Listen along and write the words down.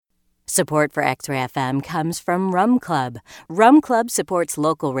Support for X-Ray FM comes from Rum Club. Rum Club supports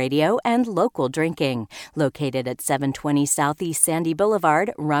local radio and local drinking. Located at 720 Southeast Sandy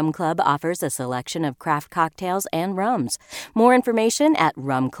Boulevard, Rum Club offers a selection of craft cocktails and rums. More information at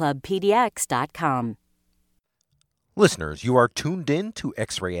rumclubpdx.com. Listeners, you are tuned in to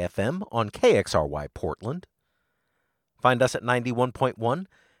X-Ray FM on KXRY Portland. Find us at 91.1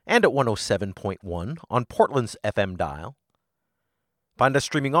 and at 107.1 on Portland's FM dial. Find us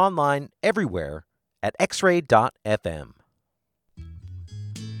streaming online everywhere at xray.fm.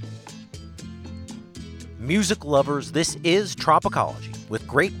 Music lovers, this is Tropicology, with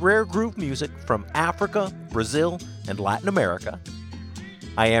great rare groove music from Africa, Brazil, and Latin America.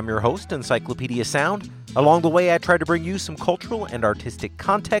 I am your host, Encyclopedia Sound. Along the way, I try to bring you some cultural and artistic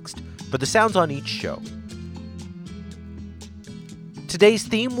context for the sounds on each show. Today's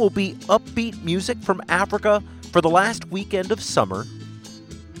theme will be upbeat music from Africa for the last weekend of summer.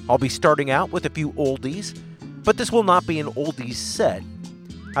 I'll be starting out with a few oldies, but this will not be an oldies set.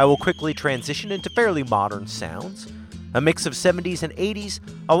 I will quickly transition into fairly modern sounds, a mix of 70s and 80s,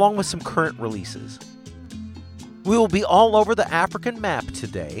 along with some current releases. We will be all over the African map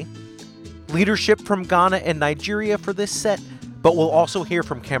today. Leadership from Ghana and Nigeria for this set, but we'll also hear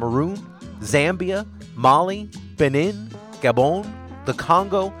from Cameroon, Zambia, Mali, Benin, Gabon, the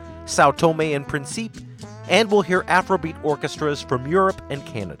Congo, Sao Tome and Principe, and we'll hear Afrobeat orchestras from Europe and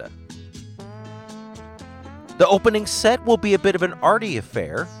Canada. The opening set will be a bit of an arty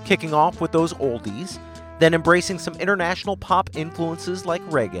affair, kicking off with those oldies, then embracing some international pop influences like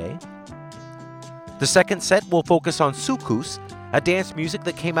reggae. The second set will focus on soukous, a dance music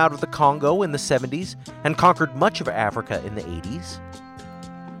that came out of the Congo in the 70s and conquered much of Africa in the 80s.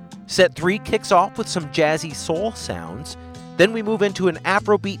 Set 3 kicks off with some jazzy soul sounds, then we move into an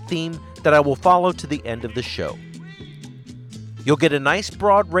Afrobeat theme that I will follow to the end of the show. You'll get a nice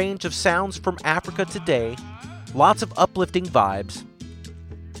broad range of sounds from Africa today, lots of uplifting vibes.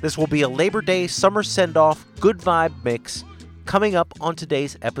 This will be a Labor Day summer send-off good vibe mix coming up on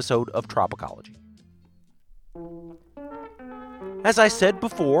today's episode of Tropicology. As I said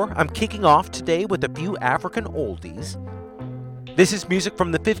before, I'm kicking off today with a few African oldies. This is music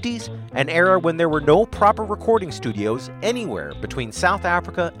from the 50s, an era when there were no proper recording studios anywhere between South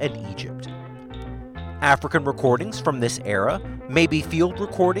Africa and Egypt. African recordings from this era may be field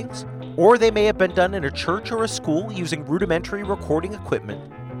recordings, or they may have been done in a church or a school using rudimentary recording equipment.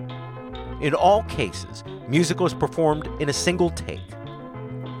 In all cases, music was performed in a single take.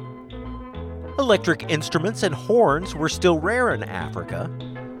 Electric instruments and horns were still rare in Africa.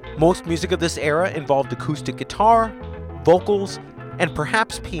 Most music of this era involved acoustic guitar, vocals, and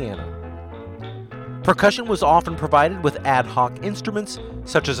perhaps piano. Percussion was often provided with ad hoc instruments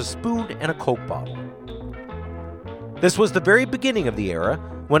such as a spoon and a Coke bottle. This was the very beginning of the era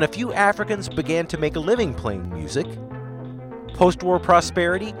when a few Africans began to make a living playing music. Post-war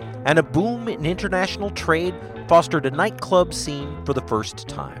prosperity and a boom in international trade fostered a nightclub scene for the first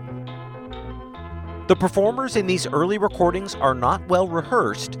time. The performers in these early recordings are not well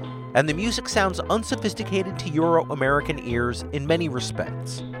rehearsed, and the music sounds unsophisticated to Euro-American ears in many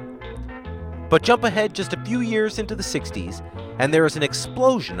respects. But jump ahead just a few years into the 60s, and there is an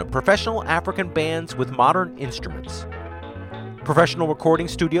explosion of professional African bands with modern instruments. Professional recording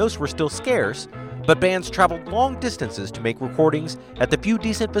studios were still scarce, but bands traveled long distances to make recordings at the few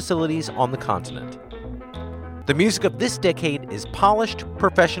decent facilities on the continent. The music of this decade is polished,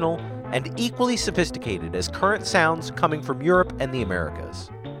 professional, and equally sophisticated as current sounds coming from Europe and the Americas.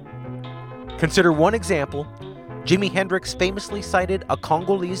 Consider one example. Jimi Hendrix famously cited a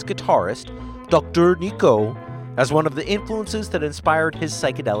Congolese guitarist, Dr. Nico, as one of the influences that inspired his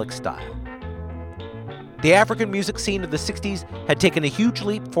psychedelic style. The African music scene of the 60s had taken a huge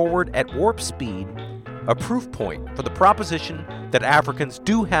leap forward at warp speed, a proof point for the proposition that Africans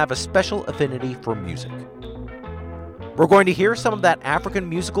do have a special affinity for music. We're going to hear some of that African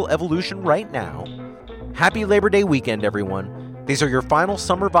musical evolution right now. Happy Labor Day weekend, everyone. These are your final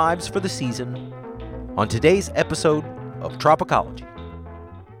summer vibes for the season on today's episode of Tropicology.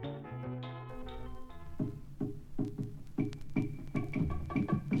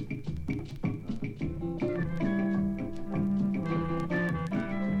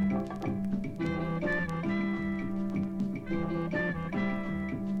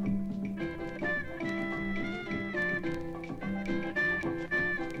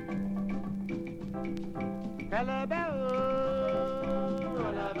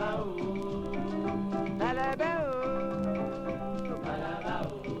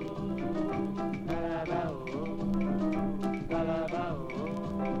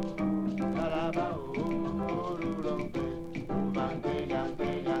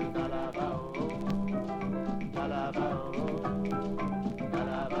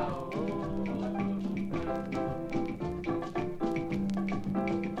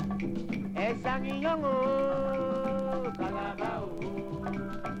 Esangiyongo, Calabao,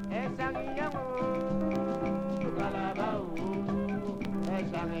 Esangiyongo, Calabao,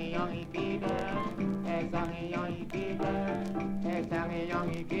 Esangiyon ikide, Esangiyon ikide, Esangiyon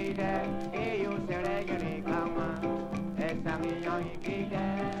ikide, Eyo sere yoni kama, Esangiyon ikide,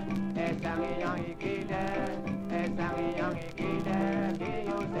 Esangiyon ikide, Esangiyon ikide,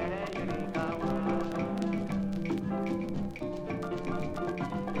 Eyo sere yoni kama.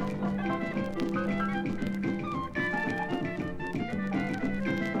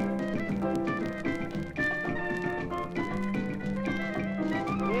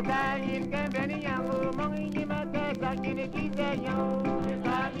 Itayin kembeni yangu mongi mate sangini kisenyo.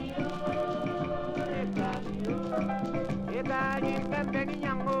 Itayin kembeni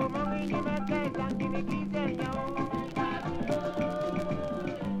yangu mongi mate sangini kisenyo.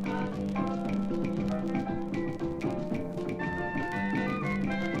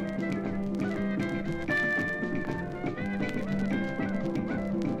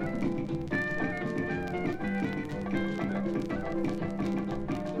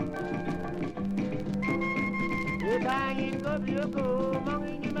 Itayin ko bioko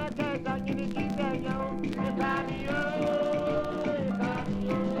mongi mate sangini kisenyo.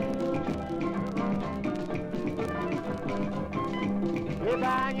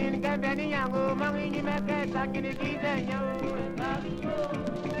 Itayin kembeni yangu mongi mate sangini kisenyo.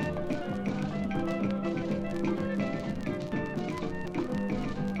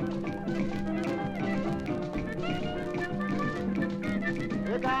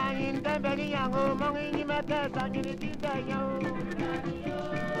 Itayin kembeni yangu mongi mate sangini kisenyo.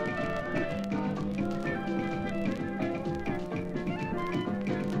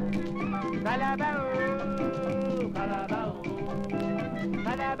 Calabao, Calabao,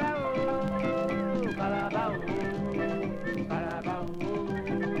 Calabao, Calabao, Calabao,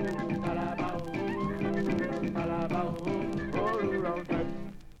 Calabao, Calabao, all around us.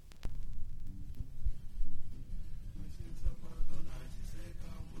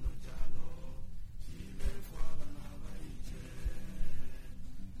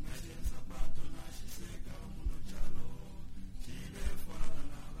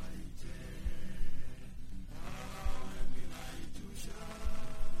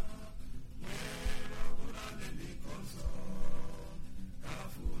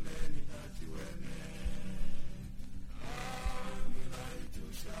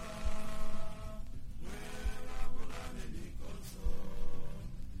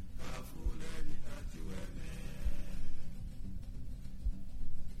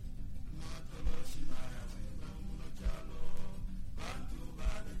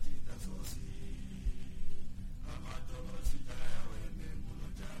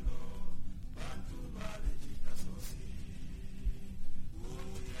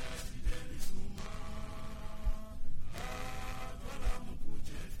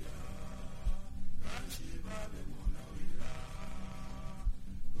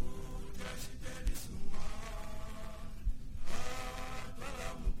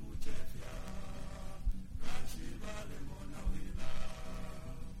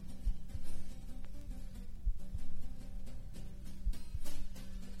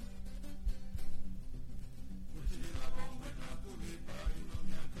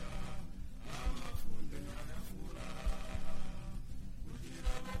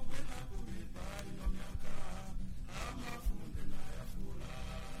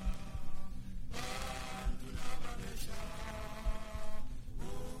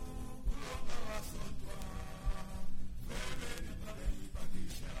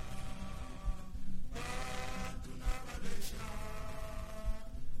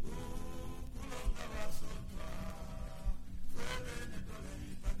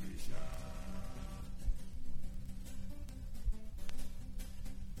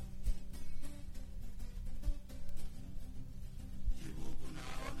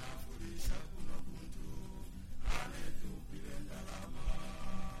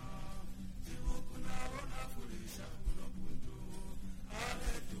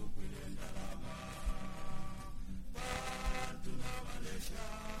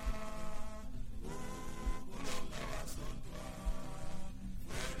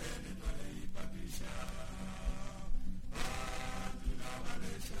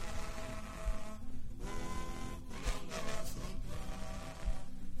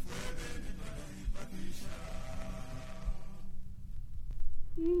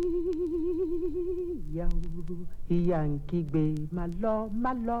 ìyá o ìyá ń kígbe má lọ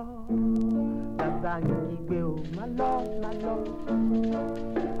bàbá ń kígbe o má lọ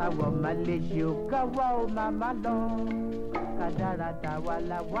àwọ̀ má lè ṣe ò káwọ́ o má lọ kádàrá tàwa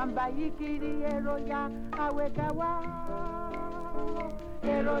làwọn bá yí kiri èrò ya àwẹ̀ kẹwàá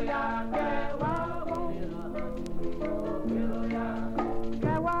èrò ya kẹwàá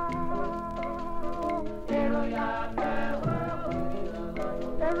kẹwàá èrò ya kẹwàá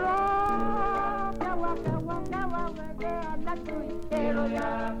èrò kẹwàá wẹ̀dẹ̀ aládùn èrò ya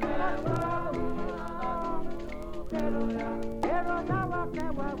kẹwàá èrò náwó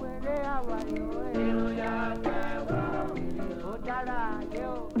kẹwàá wẹ̀dẹ̀ àwàyò èrò ya kẹwàá ó dára ayé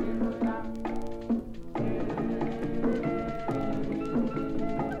o èrò ya.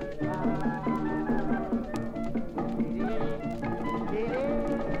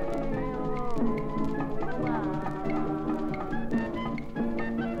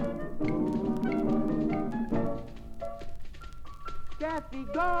 Kẹ́fì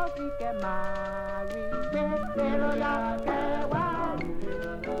gòsì kẹ́ máa rí gbé èrò ya kẹwàá.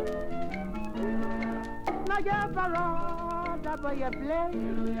 Lọ́jọ́ fọ̀rọ̀ dábọ̀ yẹ plé.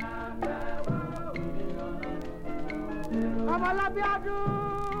 Ọmọlábí ọdún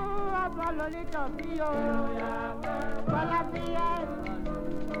ọmọ lónítọ̀ sí o. Bọ́lá bí ẹ.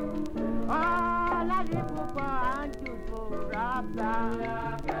 Ọlọ́dí púpọ̀ àǹtí kò rábà.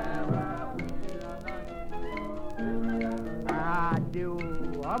 Àdé o,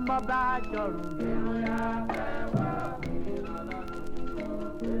 ọmọ bá jọrùn èrò ya kẹwàá.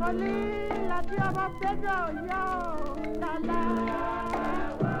 Mo ní láti ọmọ Pedro yọ lálá.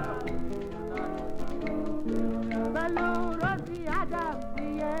 Pẹ̀lú Rosie Adams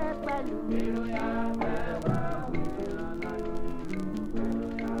yẹ pẹ̀lú èrò ya kẹwàá.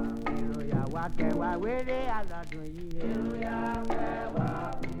 Èrò ya wá kẹwàá wéré aládùn yìí èrò ya kẹwàá.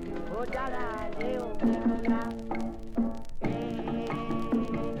 Ó dára lé òkèrè la.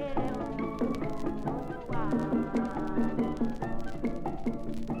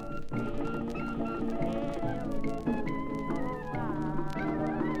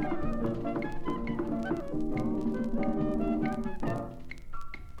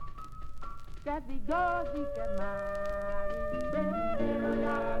 Kẹ́sì gòsì kẹ́ máa rí gbé èrò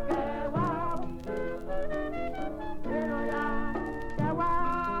ya kẹwàá. Èrò ya kẹwàá.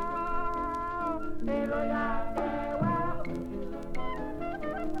 Èrò ya kẹwàá.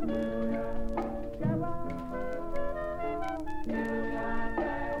 Kẹwàá. Èrò ya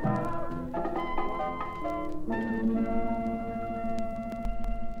kẹwàá.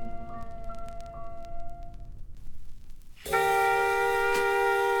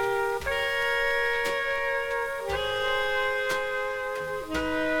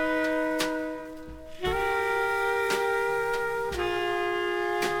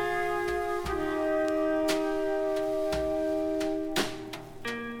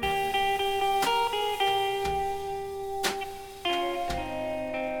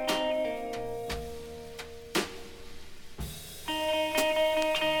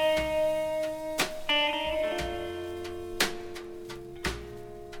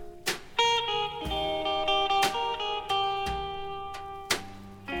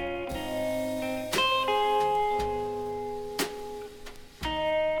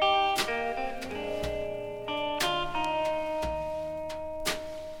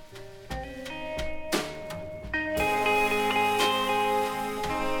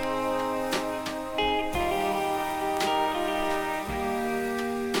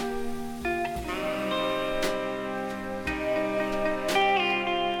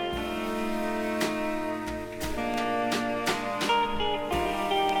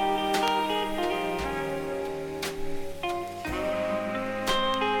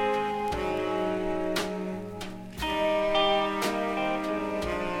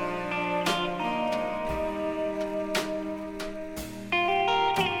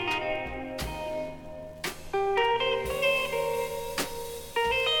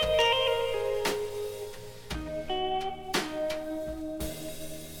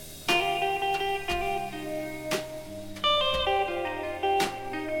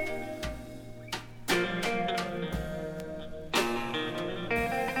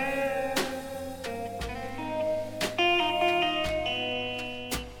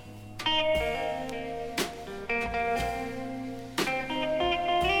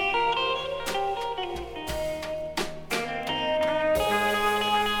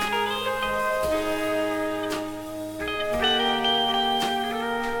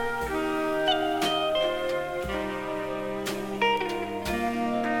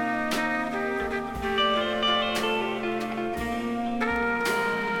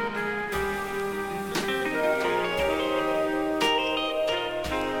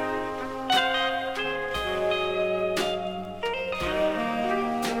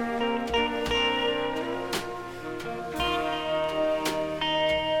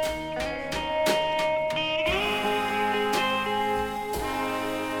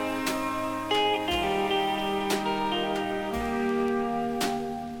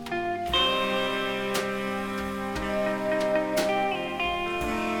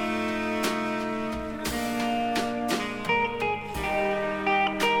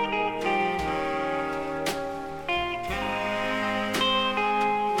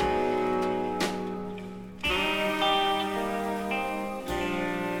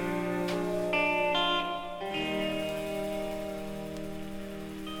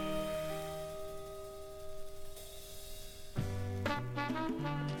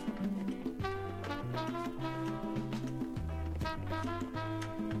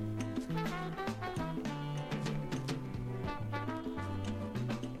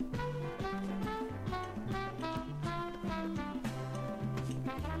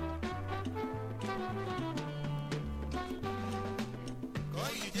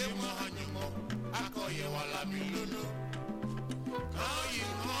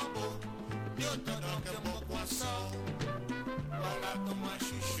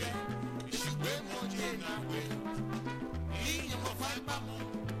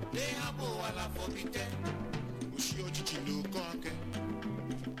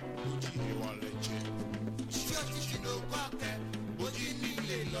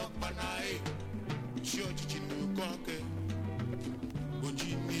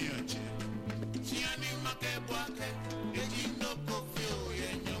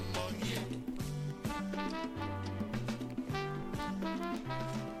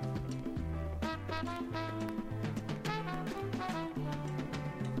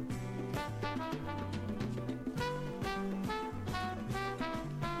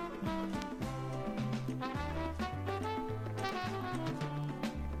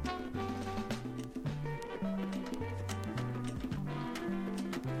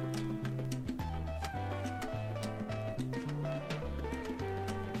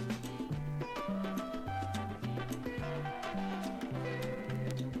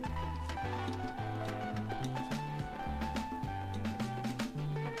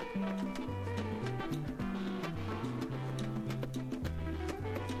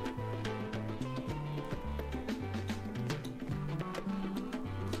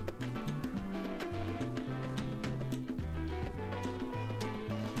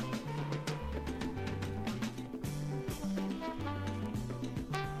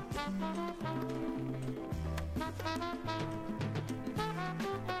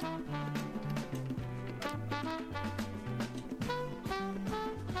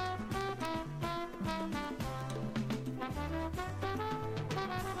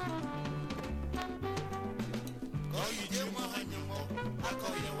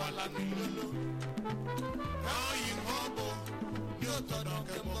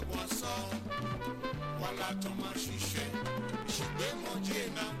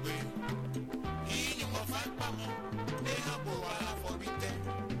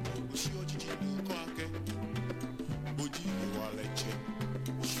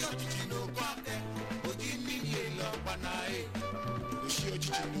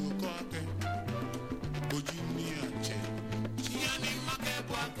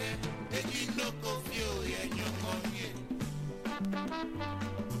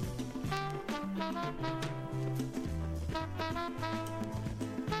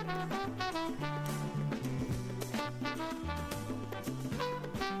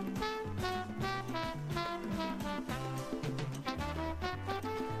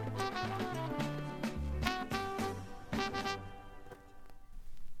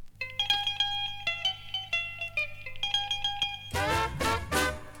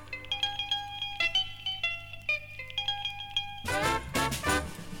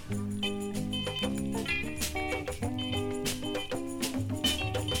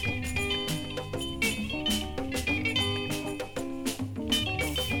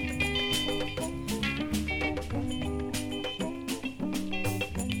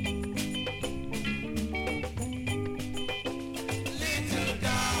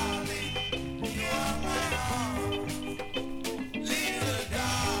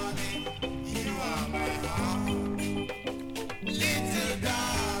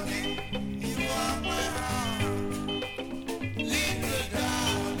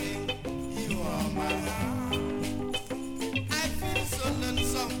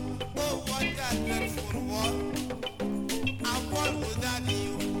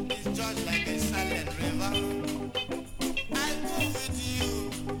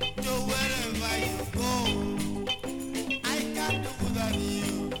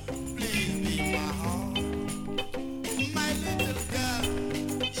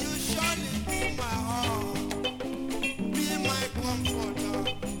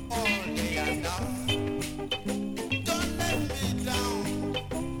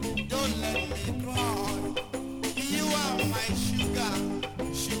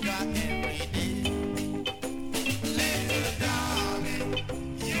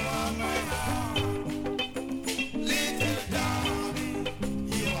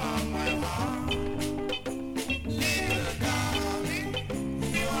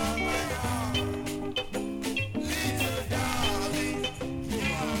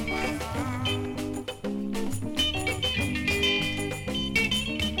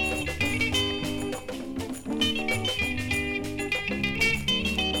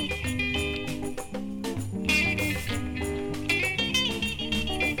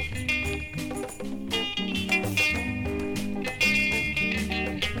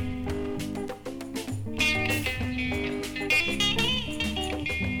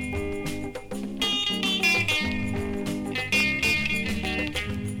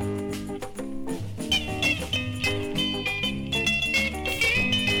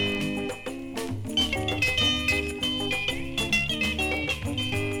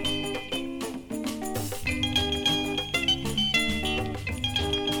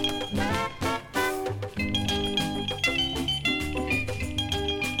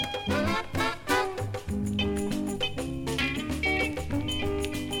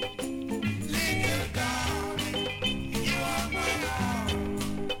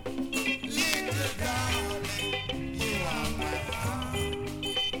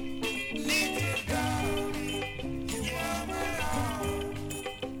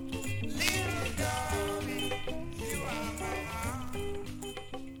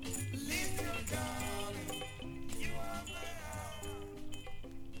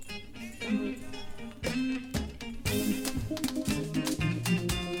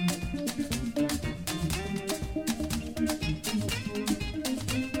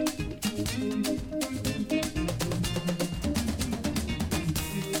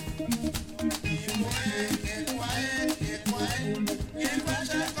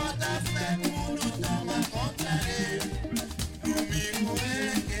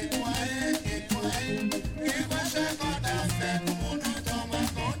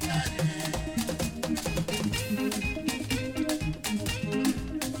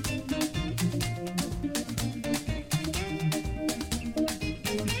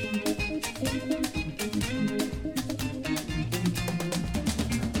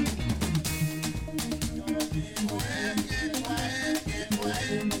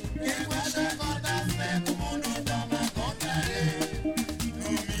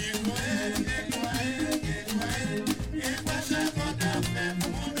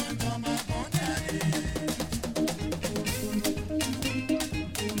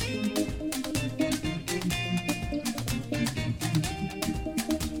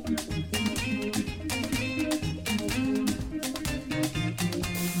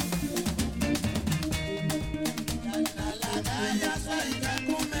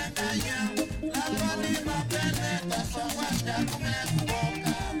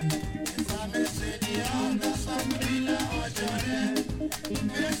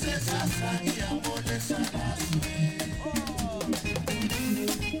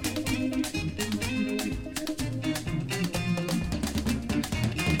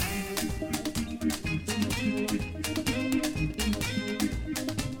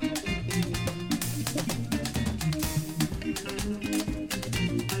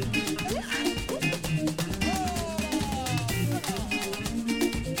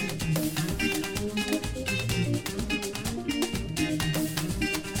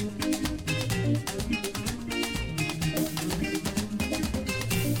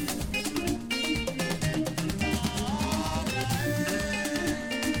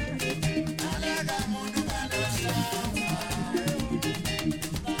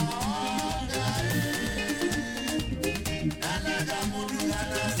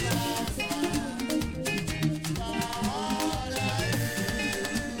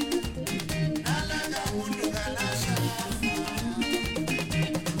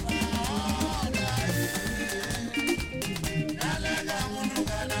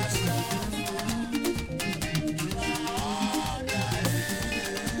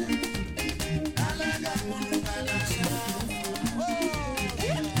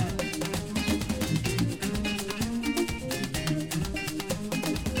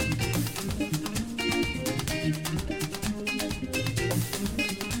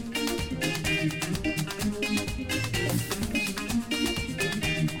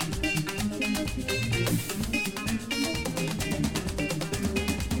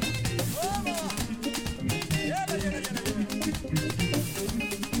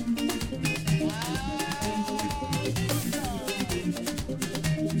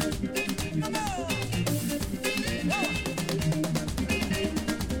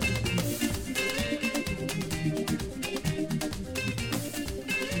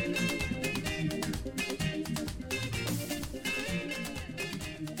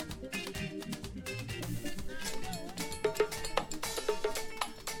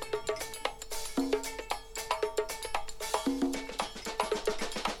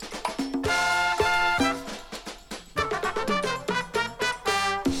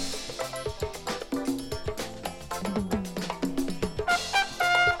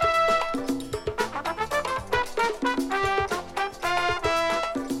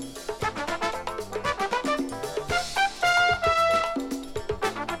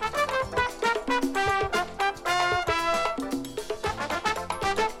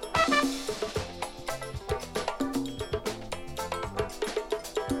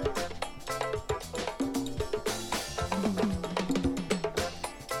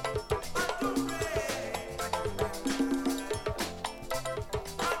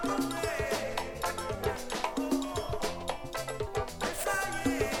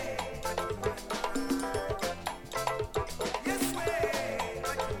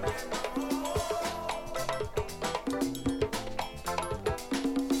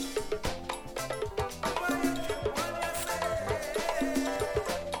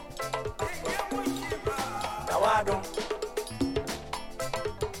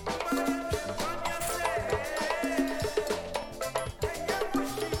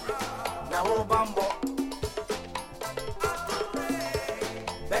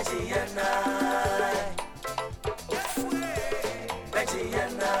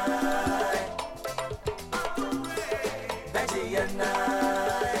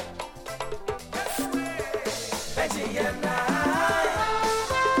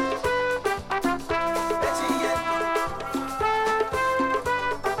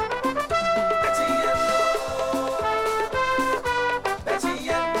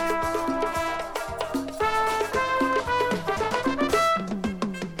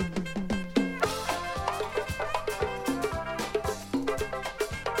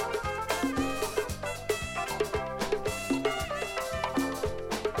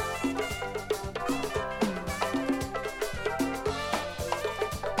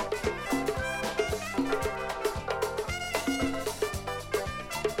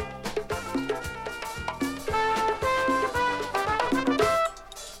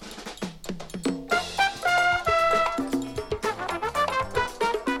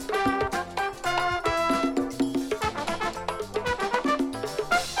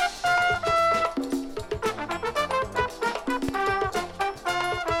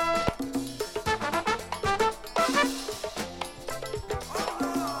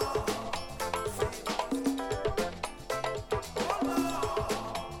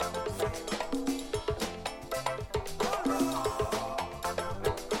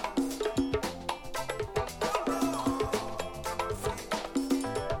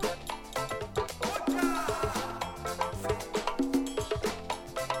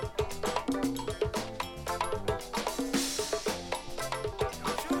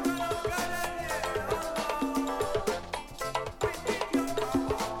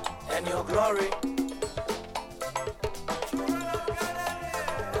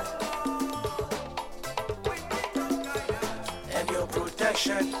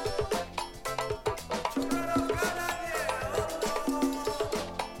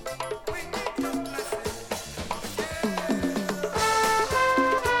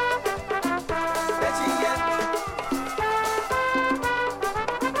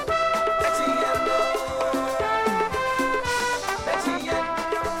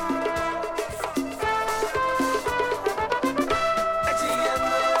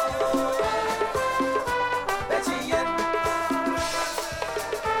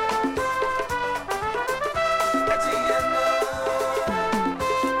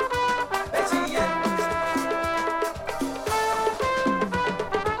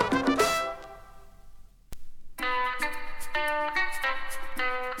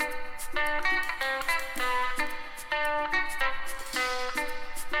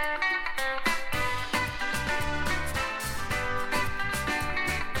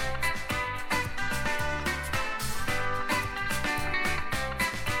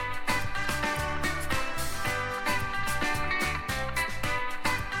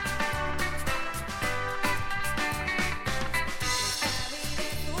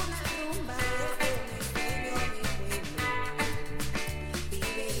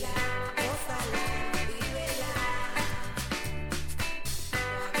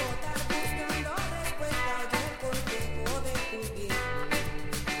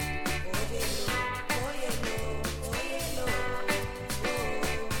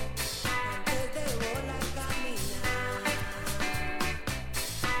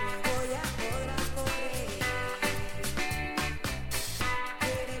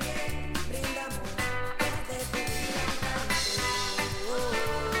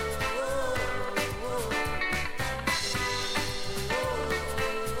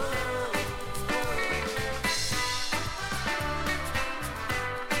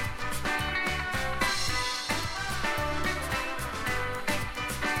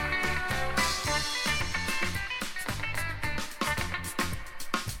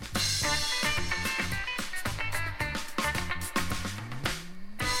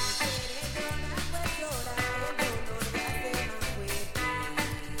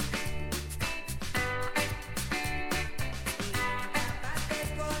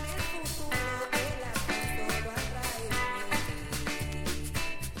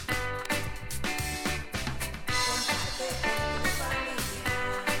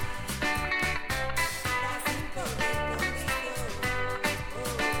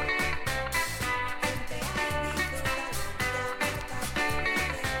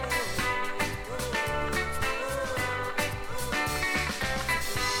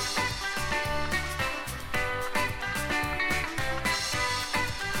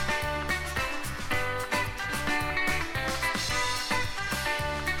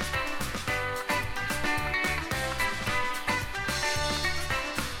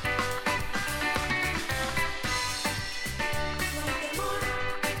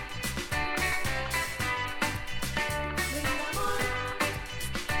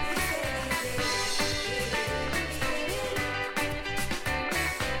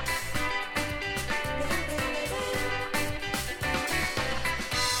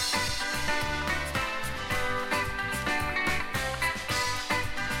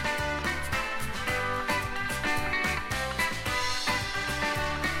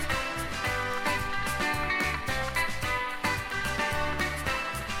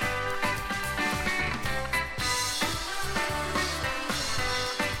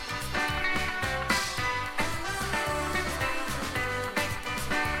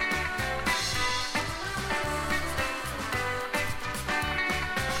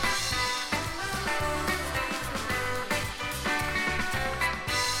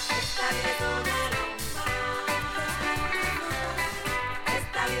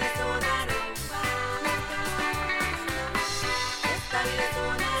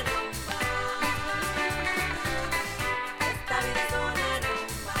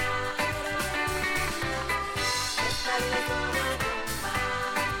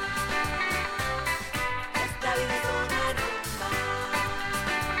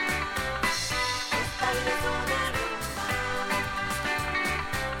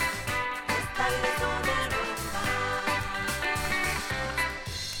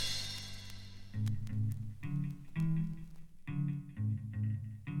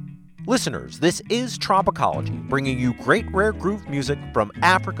 Listeners, this is Tropicology, bringing you great rare groove music from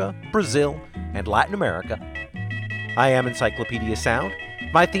Africa, Brazil, and Latin America. I am Encyclopedia Sound.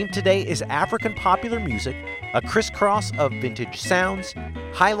 My theme today is African popular music, a crisscross of vintage sounds,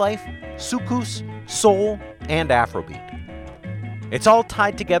 high life, soukous, soul, and Afrobeat. It's all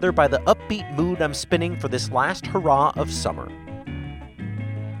tied together by the upbeat mood I'm spinning for this last hurrah of summer.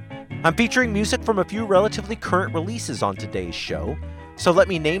 I'm featuring music from a few relatively current releases on today's show, so let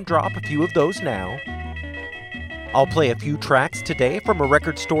me name drop a few of those now. I'll play a few tracks today from a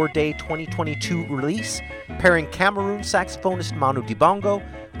Record Store Day 2022 release, pairing Cameroon saxophonist Manu Dibango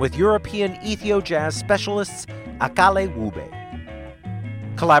with European ethio-jazz specialists Akale Wube.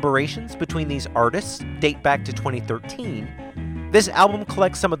 Collaborations between these artists date back to 2013. This album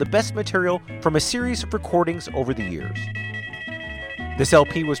collects some of the best material from a series of recordings over the years. This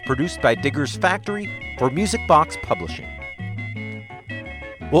LP was produced by Digger's Factory for Music Box Publishing.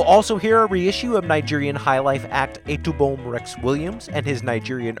 We'll also hear a reissue of Nigerian highlife act Etubom Rex Williams and his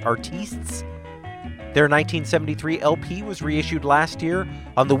Nigerian Artistes. Their 1973 LP was reissued last year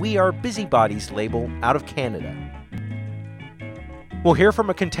on the We Are Busybodies label out of Canada. We'll hear from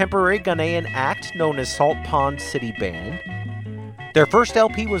a contemporary Ghanaian act known as Salt Pond City Band. Their first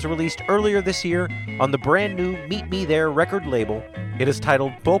LP was released earlier this year on the brand new Meet Me There record label. It is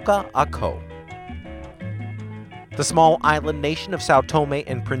titled Boka Ako. The small island nation of Sao Tome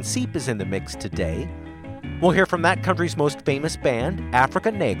and Principe is in the mix today. We'll hear from that country's most famous band,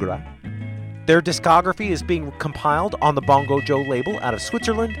 Africa Negra. Their discography is being compiled on the Bongo Joe label out of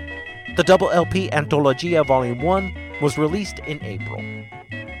Switzerland. The double LP Antologia Volume 1 was released in April.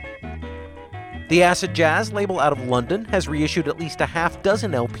 The Acid Jazz label out of London has reissued at least a half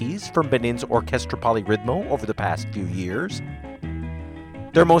dozen LPs from Benin's Orchestra Polyrythmo over the past few years.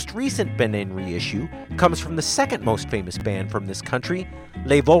 Their most recent Benin reissue comes from the second most famous band from this country,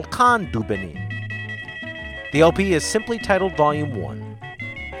 Les Volcans du Benin. The LP is simply titled Volume 1.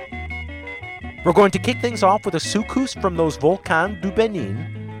 We're going to kick things off with a soukous from those Volcans du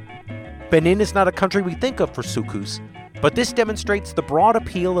Benin. Benin is not a country we think of for soukous, but this demonstrates the broad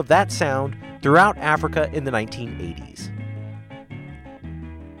appeal of that sound throughout Africa in the 1980s.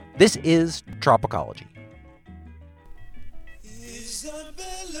 This is Tropicology.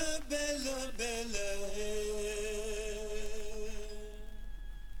 Isabella, bella, bella,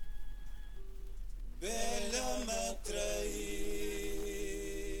 bella m'attrae.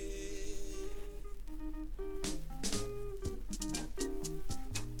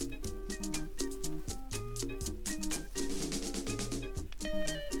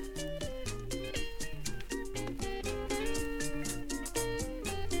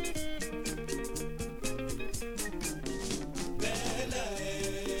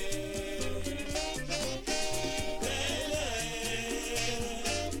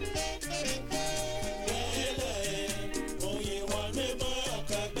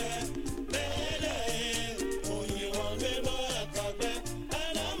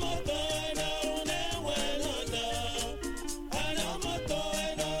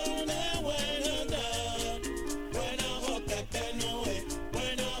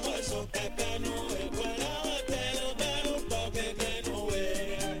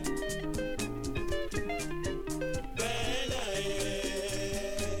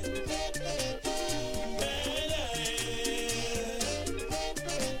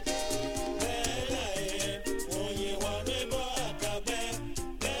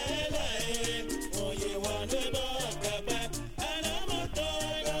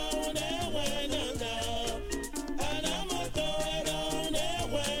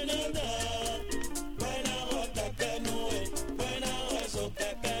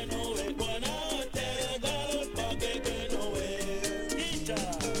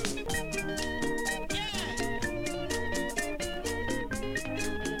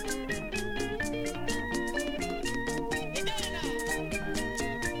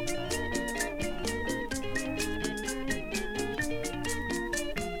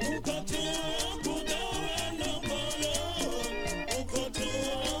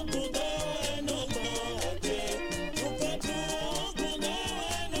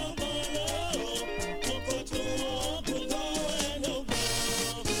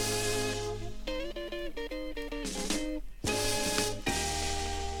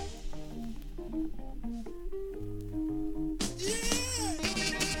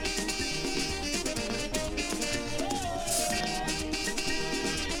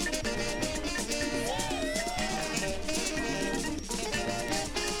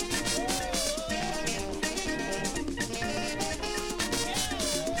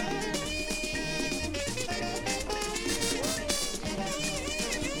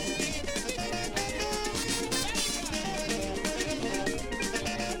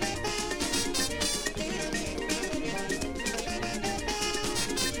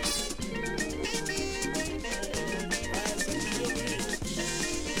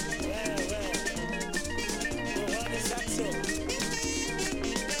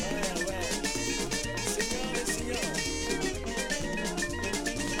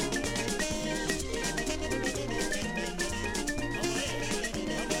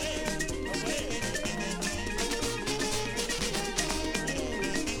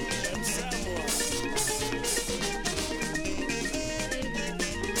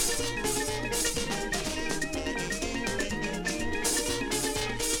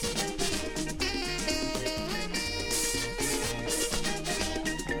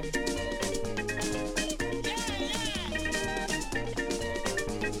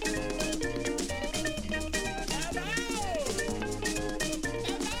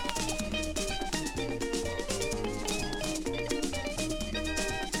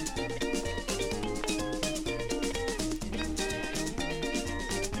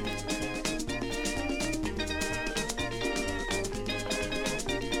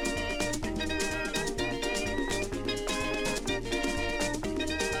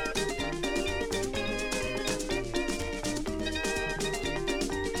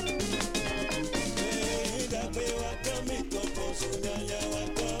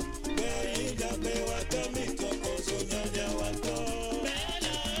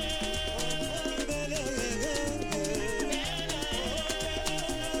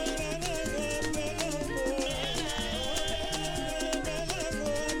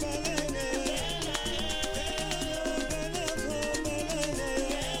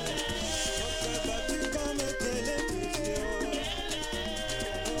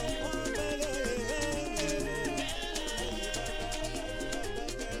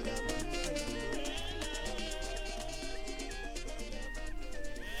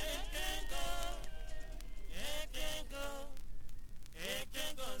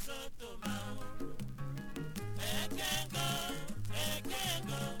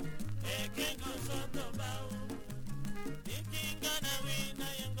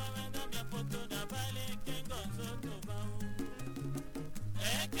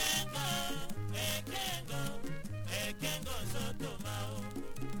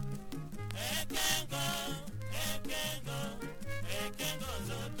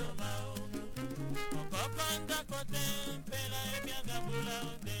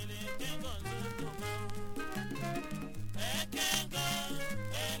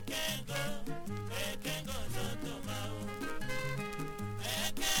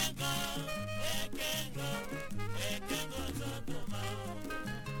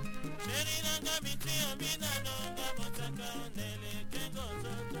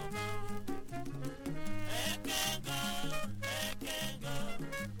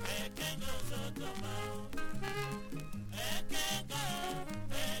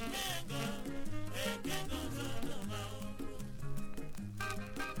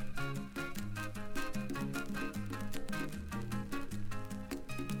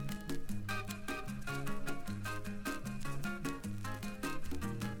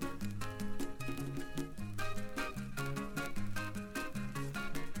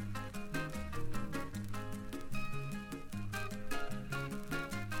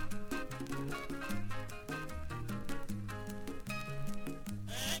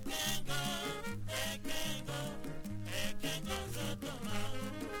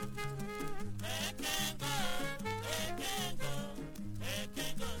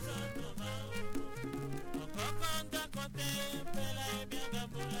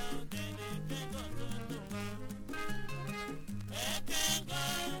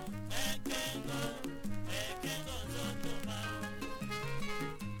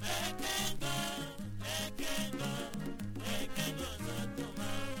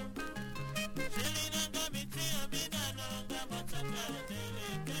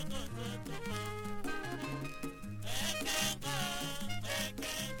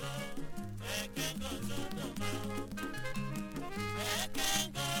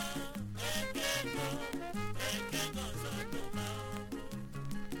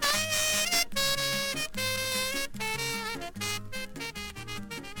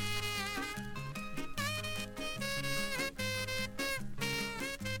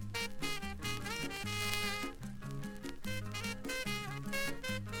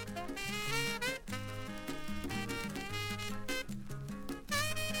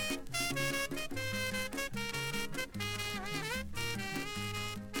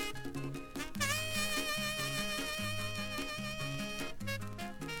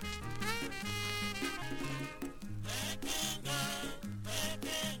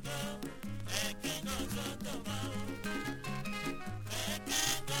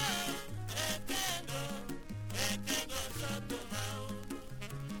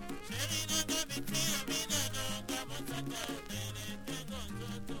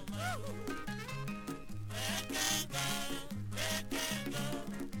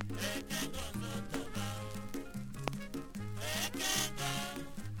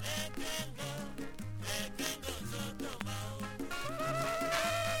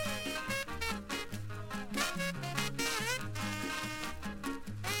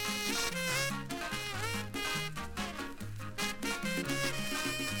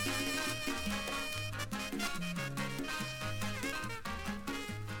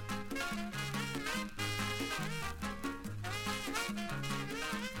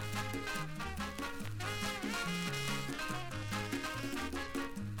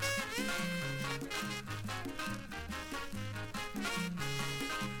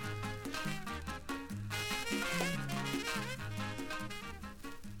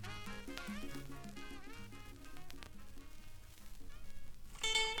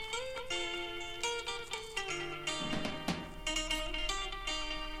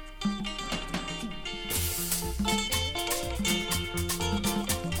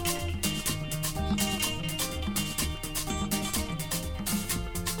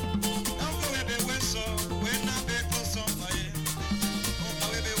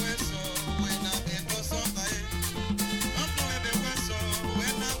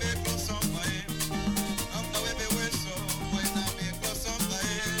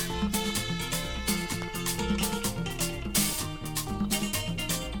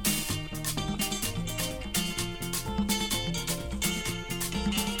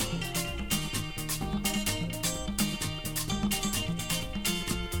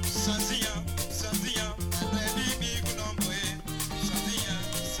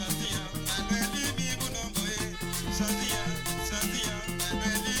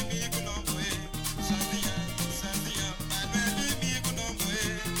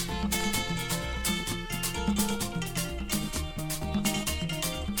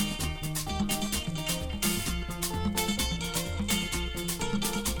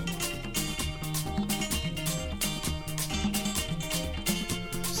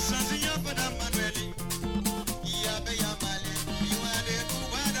 Sandia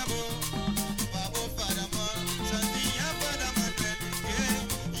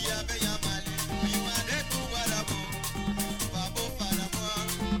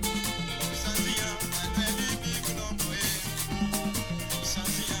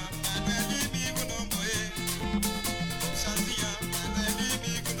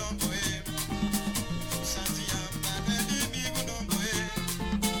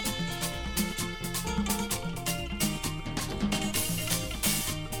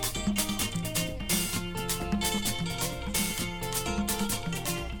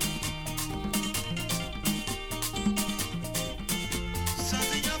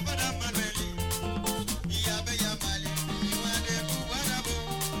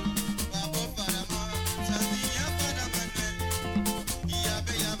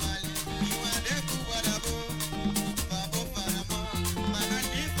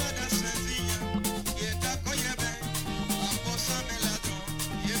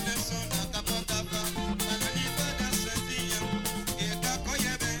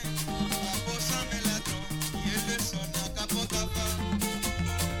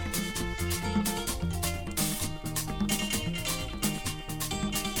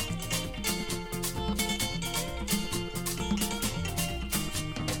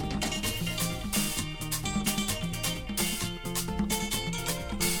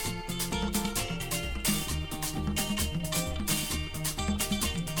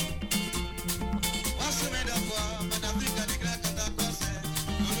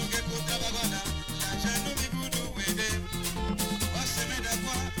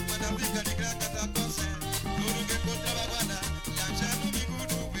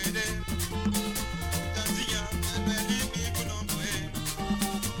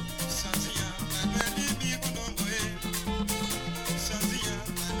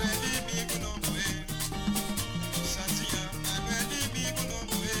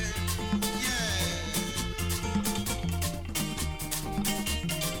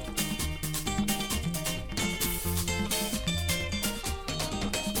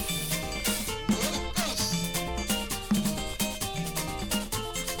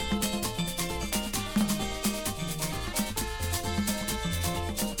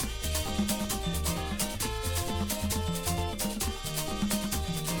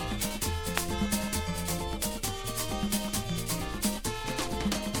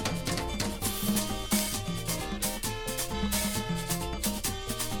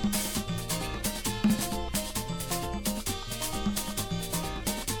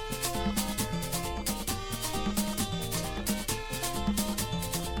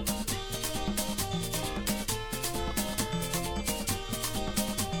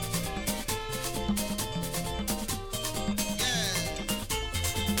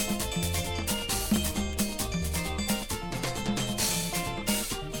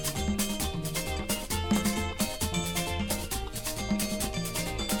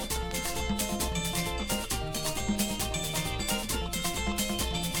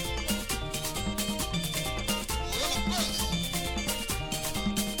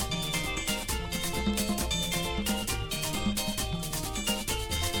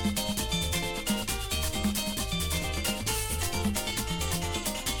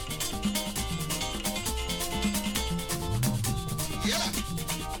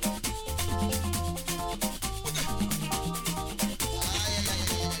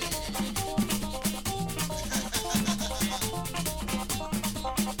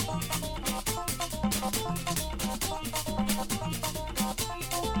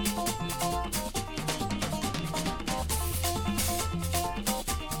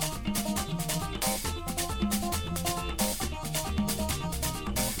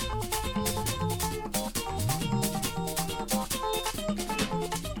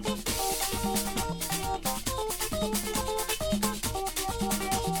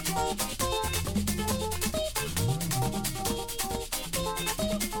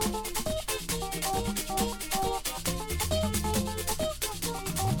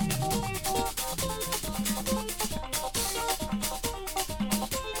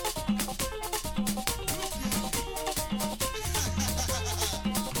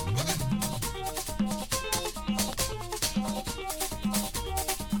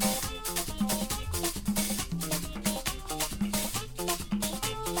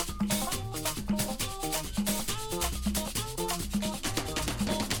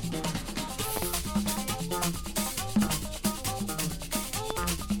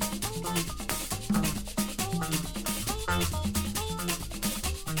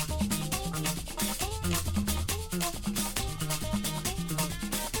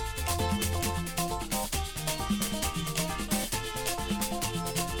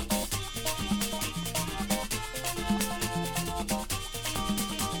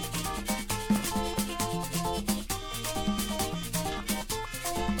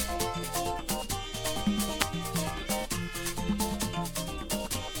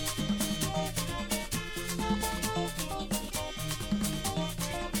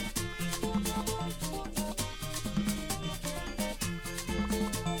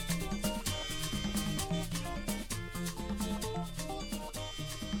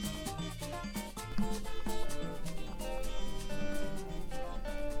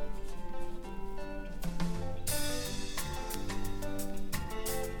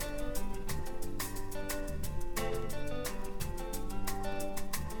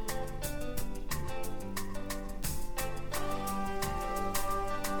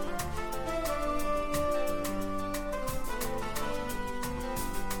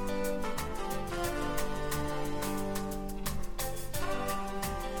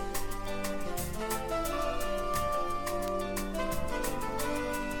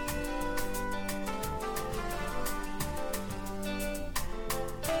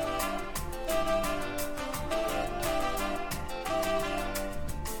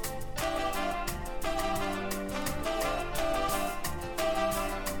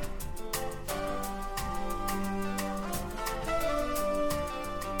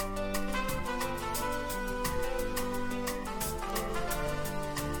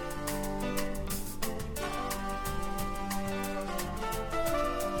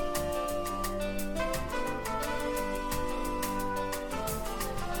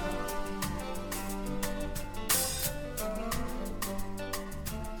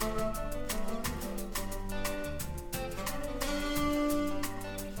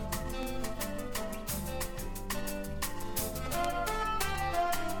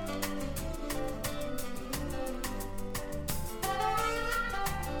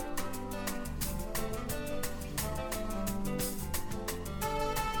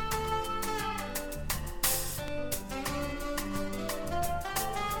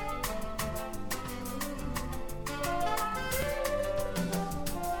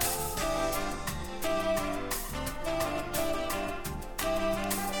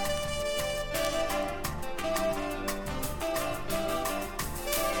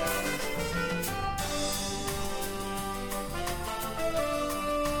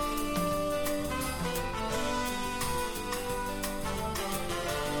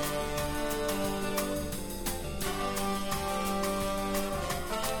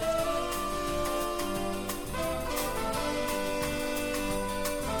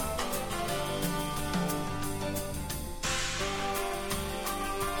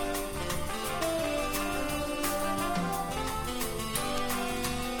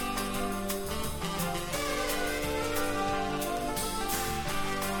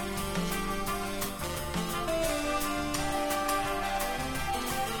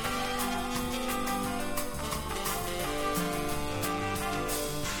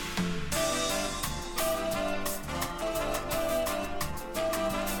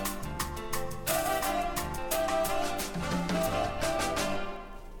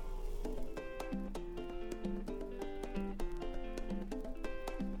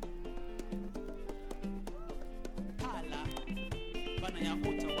bana ya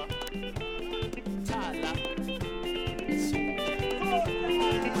Ottawa Tala so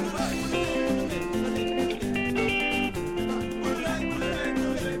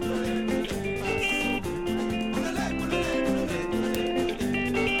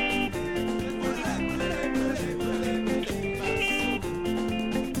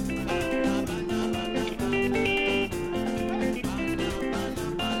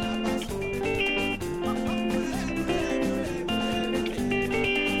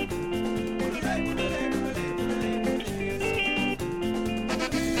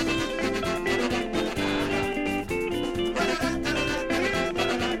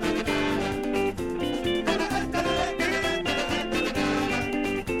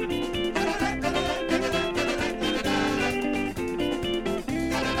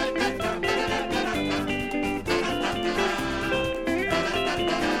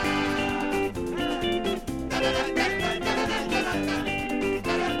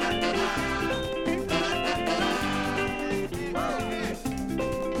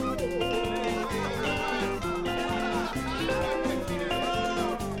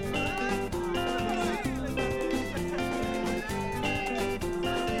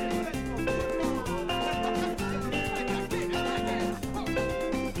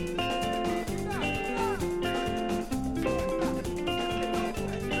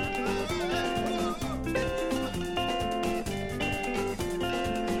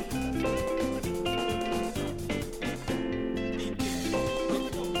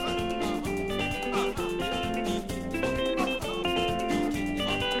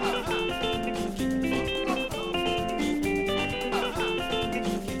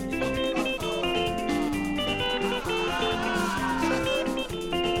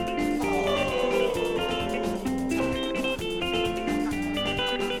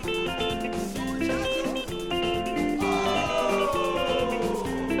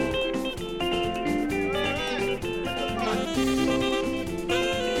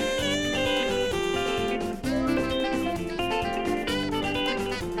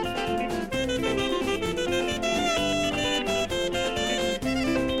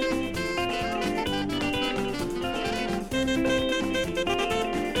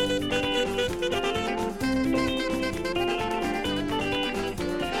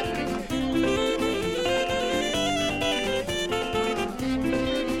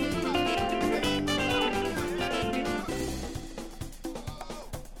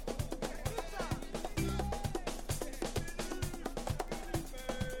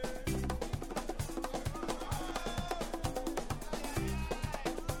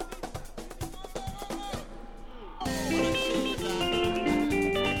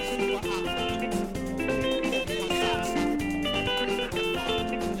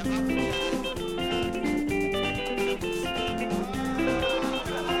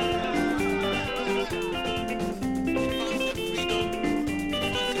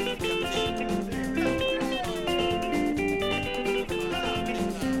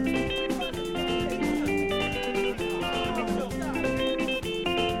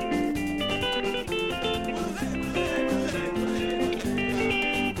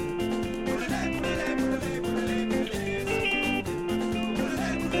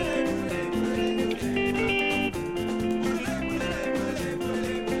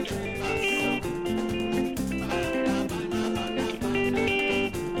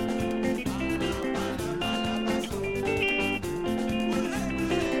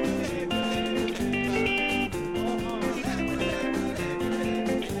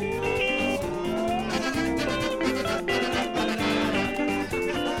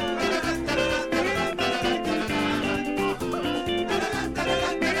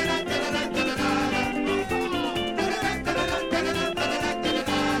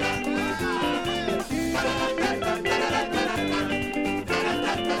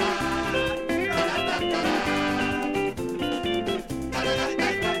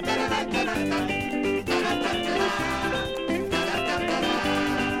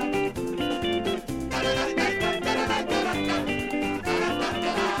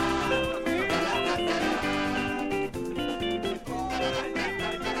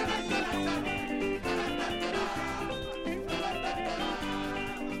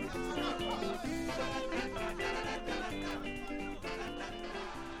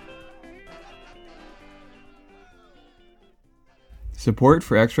Support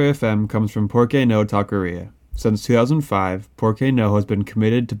for X-Ray FM comes from Porque No Taqueria. Since 2005, Porque No has been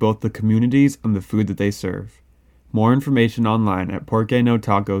committed to both the communities and the food that they serve. More information online at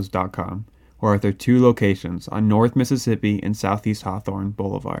porquenotacos.com or at their two locations on North Mississippi and Southeast Hawthorne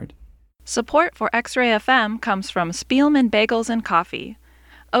Boulevard. Support for X-Ray FM comes from Spielman Bagels and Coffee.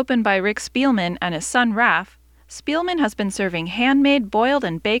 Opened by Rick Spielman and his son Raph, Spielman has been serving handmade boiled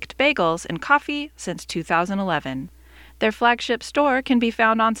and baked bagels and coffee since 2011. Their flagship store can be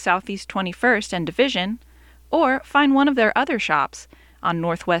found on Southeast 21st and Division, or find one of their other shops on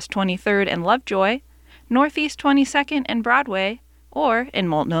Northwest 23rd and Lovejoy, Northeast 22nd and Broadway, or in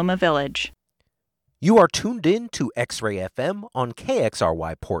Multnomah Village. You are tuned in to X-Ray FM on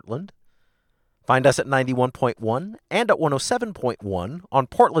KXRY Portland. Find us at 91.1 and at 107.1 on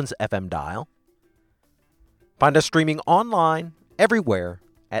Portland's FM dial. Find us streaming online everywhere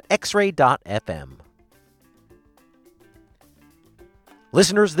at xray.fm.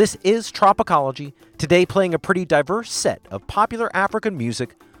 Listeners, this is Tropicology, today playing a pretty diverse set of popular African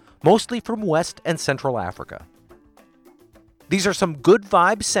music, mostly from West and Central Africa. These are some good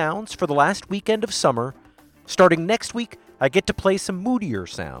vibe sounds for the last weekend of summer. Starting next week, I get to play some moodier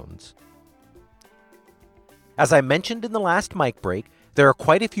sounds. As I mentioned in the last mic break, there are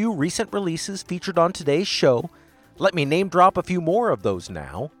quite a few recent releases featured on today's show. Let me name drop a few more of those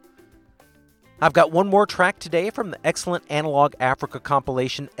now. I've got one more track today from the excellent Analog Africa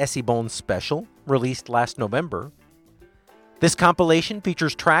compilation Essibone Special, released last November. This compilation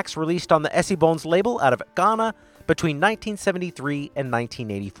features tracks released on the Essibone's label out of Ghana between 1973 and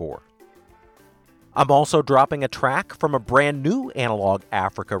 1984. I'm also dropping a track from a brand new Analog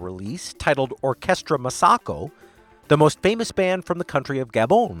Africa release titled Orchestra Masako, the most famous band from the country of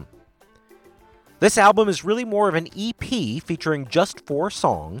Gabon. This album is really more of an EP featuring just 4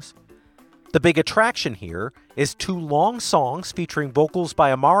 songs. The big attraction here is 2 long songs featuring vocals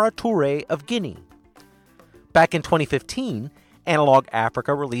by Amara Touré of Guinea. Back in 2015, Analog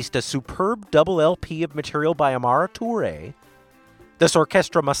Africa released a superb double LP of material by Amara Touré. This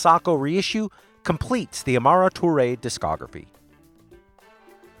Orchestra Masako reissue completes the Amara Touré discography.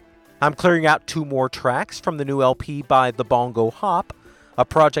 I'm clearing out 2 more tracks from the new LP by The Bongo Hop, a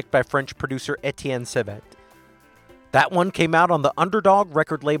project by French producer Etienne Sevet. That one came out on the Underdog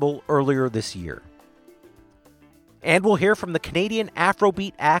record label earlier this year. And we'll hear from the Canadian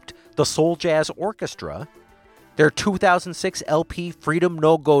Afrobeat act The Soul Jazz Orchestra. Their 2006 LP Freedom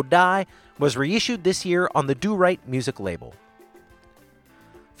No Go Die was reissued this year on the Do Right music label.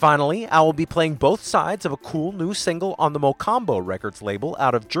 Finally, I will be playing both sides of a cool new single on the Mocambo Records label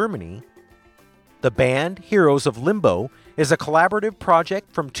out of Germany. The band, Heroes of Limbo, is a collaborative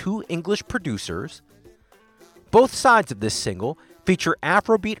project from 2 English producers. Both sides of this single feature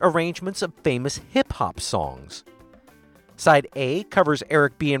Afrobeat arrangements of famous hip-hop songs. Side A covers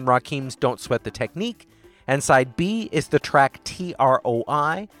Eric B. and Rakim's Don't Sweat the Technique, and Side B is the track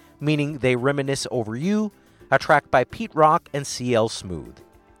TROI, meaning They Reminisce Over You, a track by Pete Rock and CL Smooth.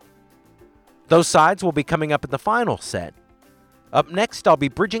 Those sides will be coming up in the final set. Up next, I'll be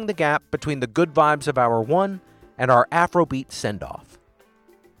bridging the gap between the good vibes of Hour 1 and our Afrobeat send-off.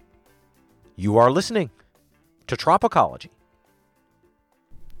 You are listening to Tropicology.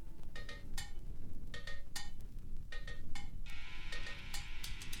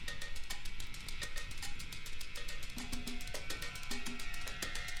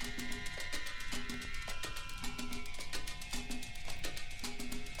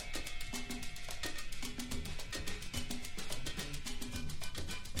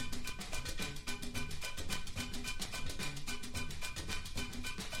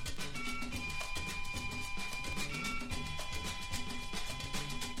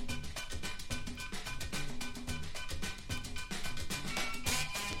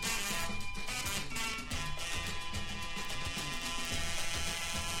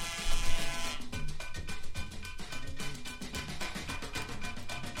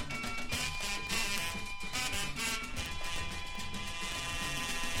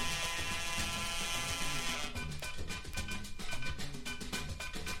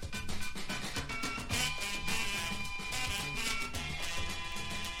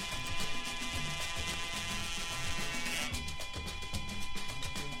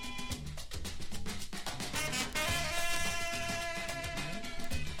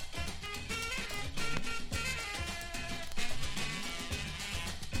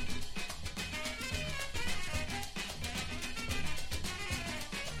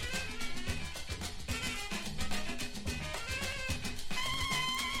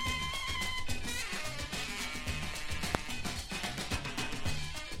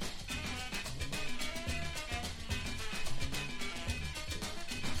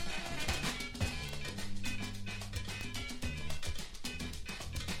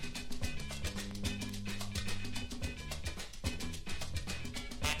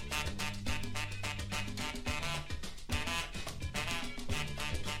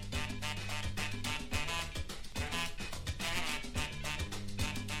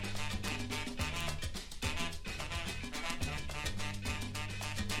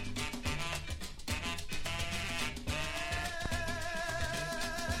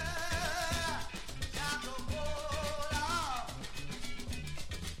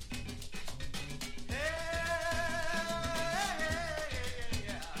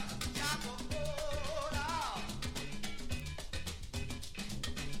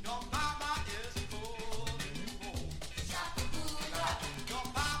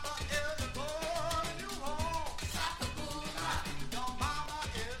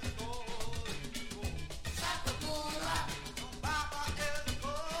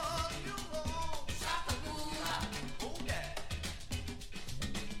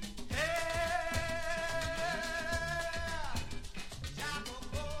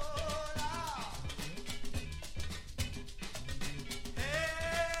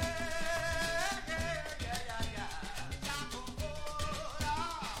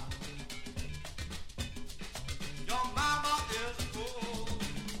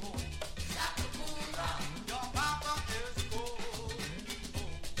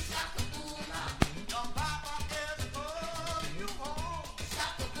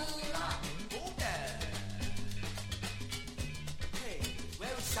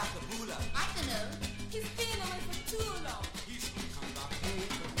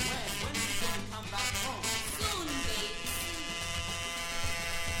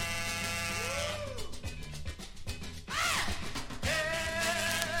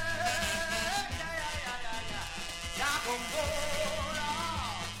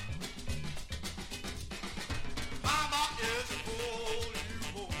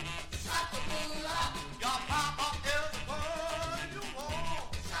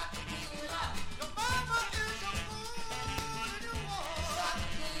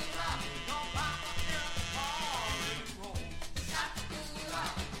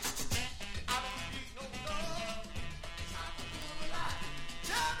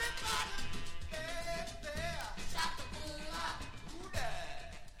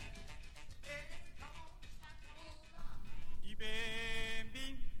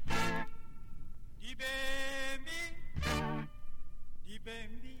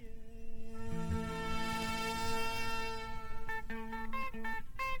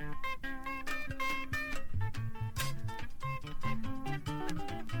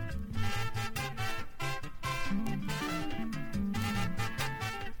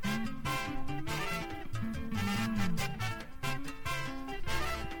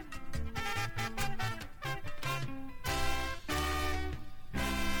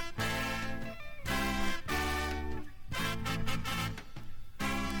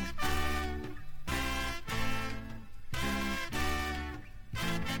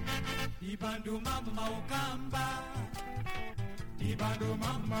 Ibandu mama ukamba, Ibandu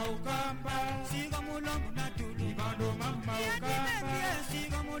mama ukamba, siga mulongu na tulu. Ibandu mama ukamba,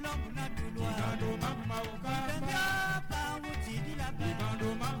 siga mulongu na tulu. Ibandu mama ukamba, pa wuti di la pa. Ibandu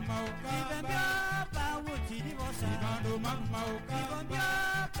mama ukamba, pa wuti di bosa. Ibandu mama ukamba,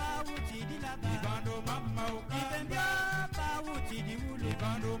 pa wuti di la pa. Ibandu mama ukamba, pa wuti di wulu.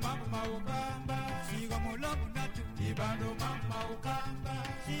 Ibandu mama ukamba, siga mulongu na tulu. Ibandu mama ukamba,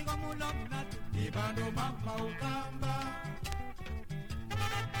 siga mulongu na tulu. Ibandu mama ukamba.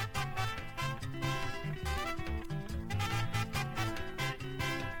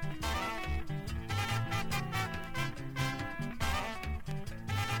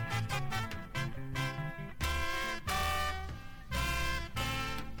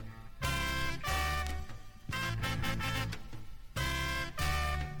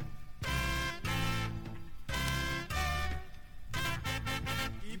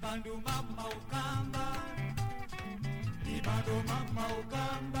 Ibandu mama ukamba, Ibandu mama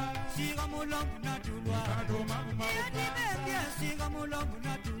ukamba, siga mulongu na tulwa. Ibandu mama ukamba, siga mulongu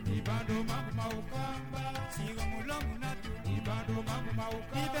na tulwa. Ibandu mama ukamba, siga mulongu na tulwa. Ibandu mama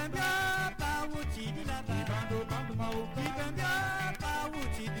ukamba, ibembya pa wuti di la ba. Ibandu mama ukamba, ibembya pa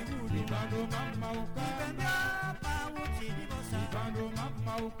wuti di wulu. Ibandu mama ukamba, ibembya pa wuti di bosa. Ibandu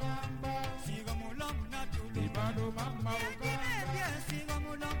mama ukamba, siga mulongu na tulwa. Ibandu mama ukamba, siga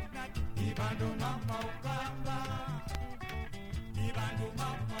mulongu na tulwa. Ibandu mama ukamba, Ibandu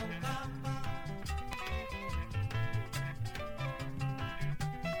mama ukamba.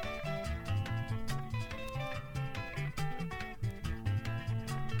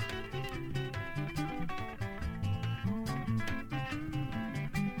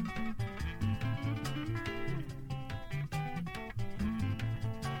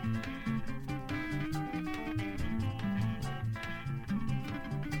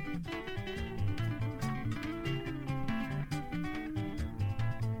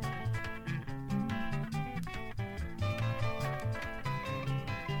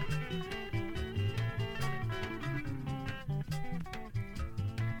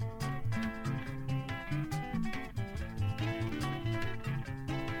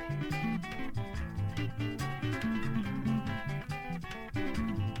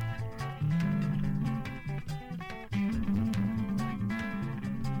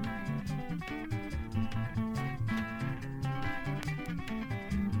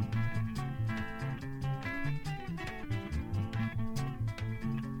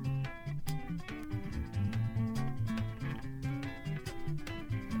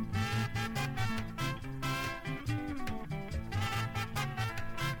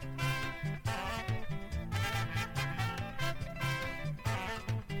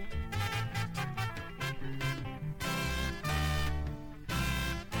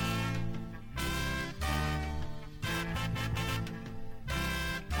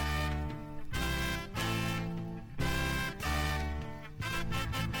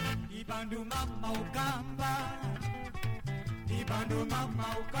 Ibandu mama ukamba, Ibandu mama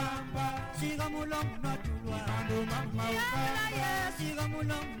ukamba, siga mulongu na tulwa. Ibandu mama ukamba, siga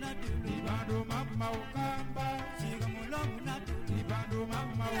mulongu na tulwa. Ibandu mama ukamba, siga mulongu na tulwa. Ibandu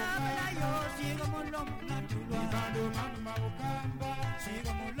mama ukamba, siga mulongu na tulwa. Ibandu mama ukamba,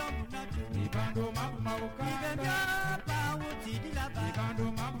 siga mulongu na tulwa. Ibandu mama ukamba, ibembya pa wuti di la ba. Ibandu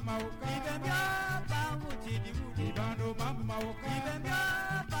mama ukamba, ibembya pa wuti di wulu. Ibandu mama ukamba, ibembya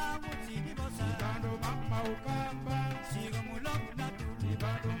pa wuti di bosa. Ibandu mama ukamba, siga mulongu na tulwa.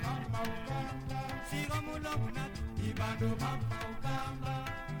 Ibandu mama ukamba, siga mulongu na tulwa. Ibandu mama ukamba.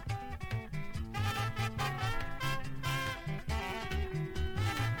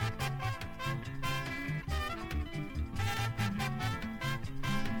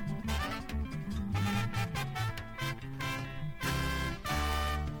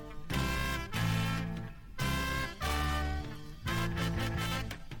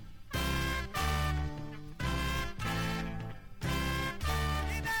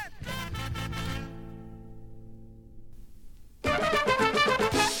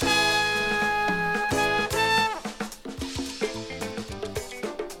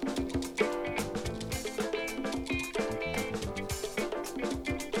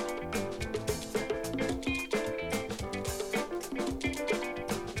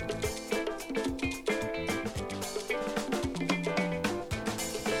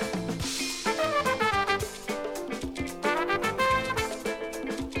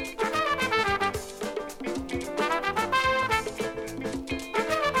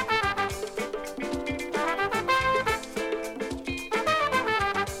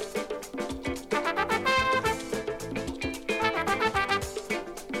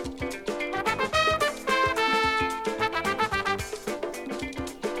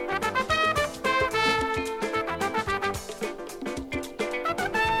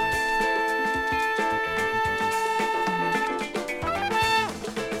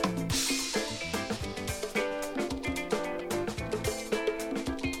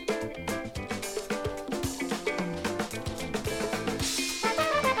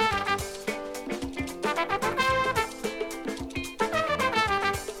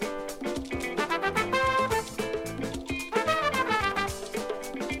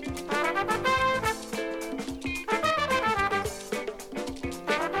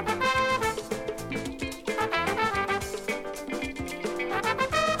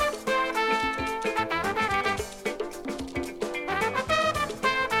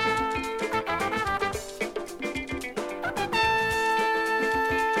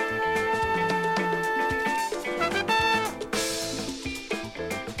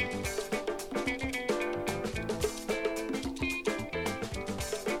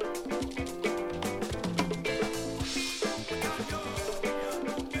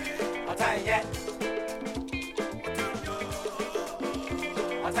 Otanye.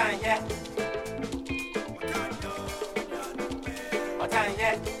 Otanye.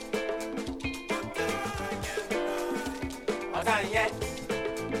 Otanye. Otanye.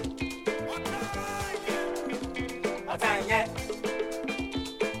 Otanye.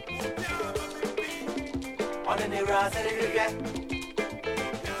 On the rise of the river.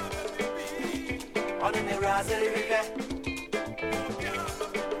 On the rise of the river.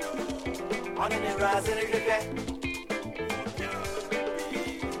 On the rise of the river.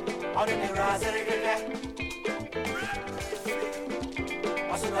 On the rise of the river.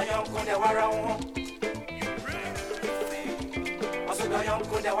 Asuno yom kunde wara uho. Asuno yom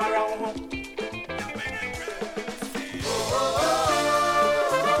kunde wara uho.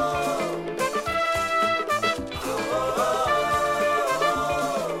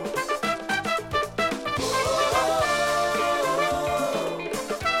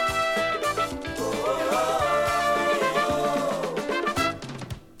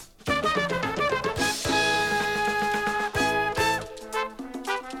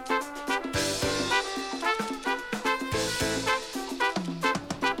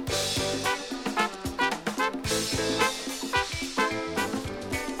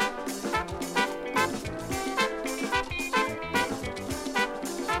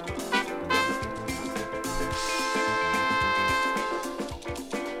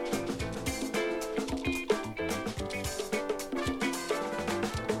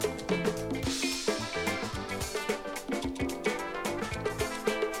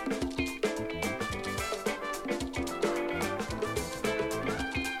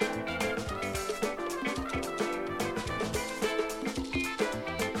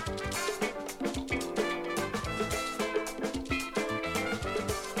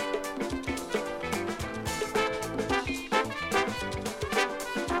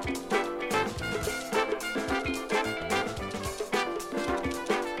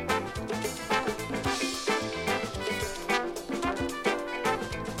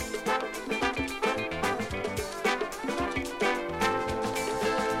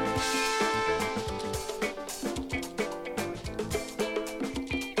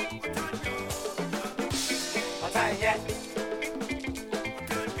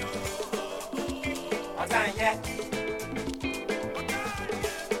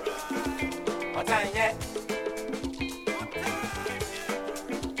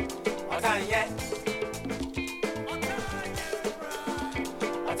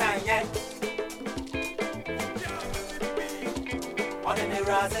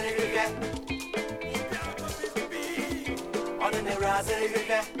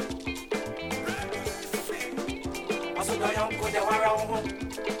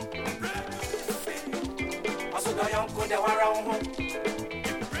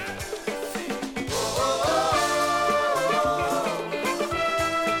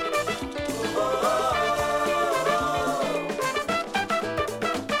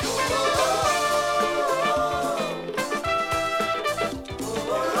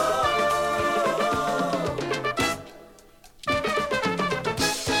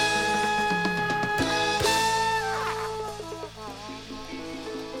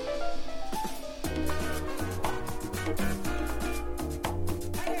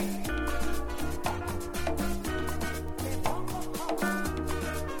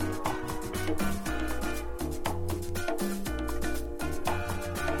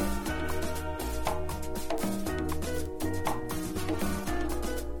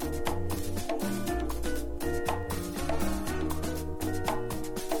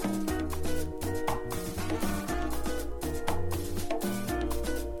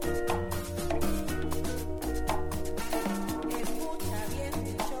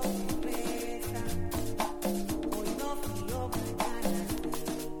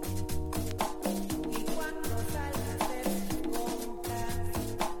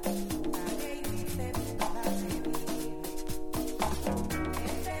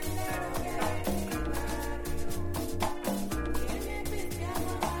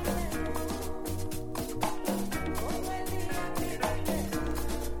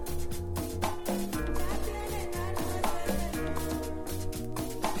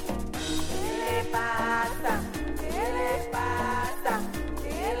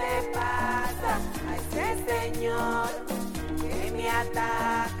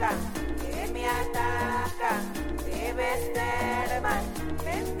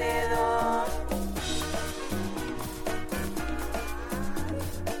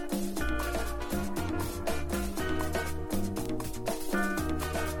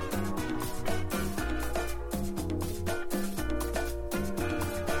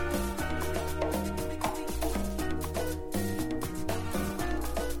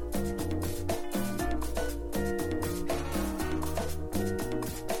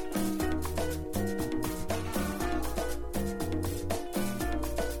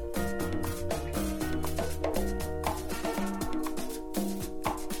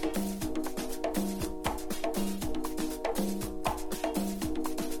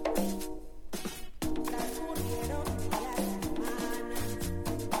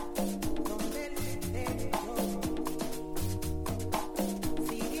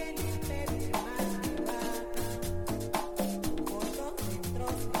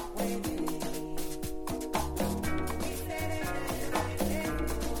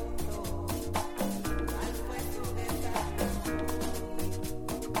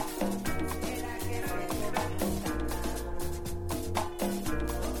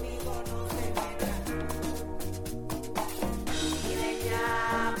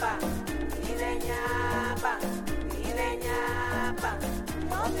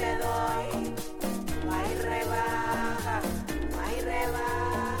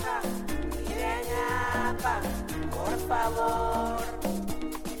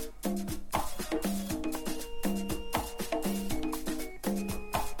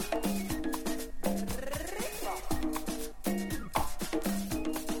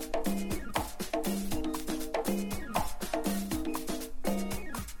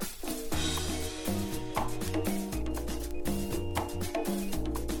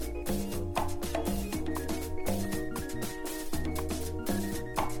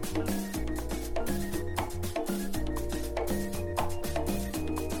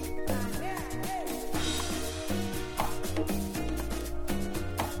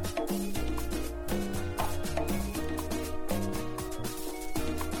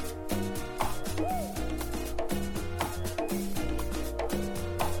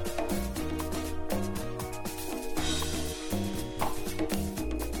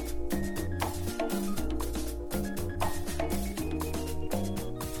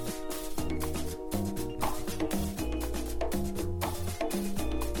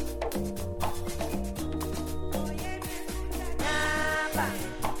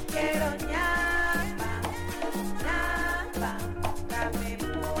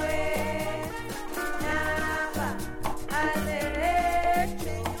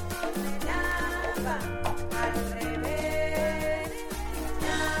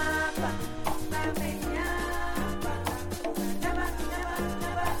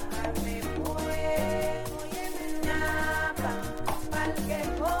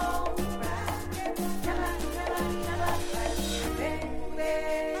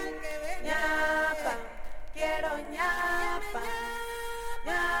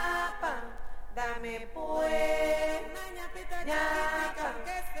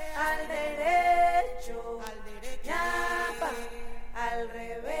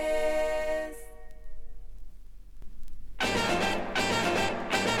 revés.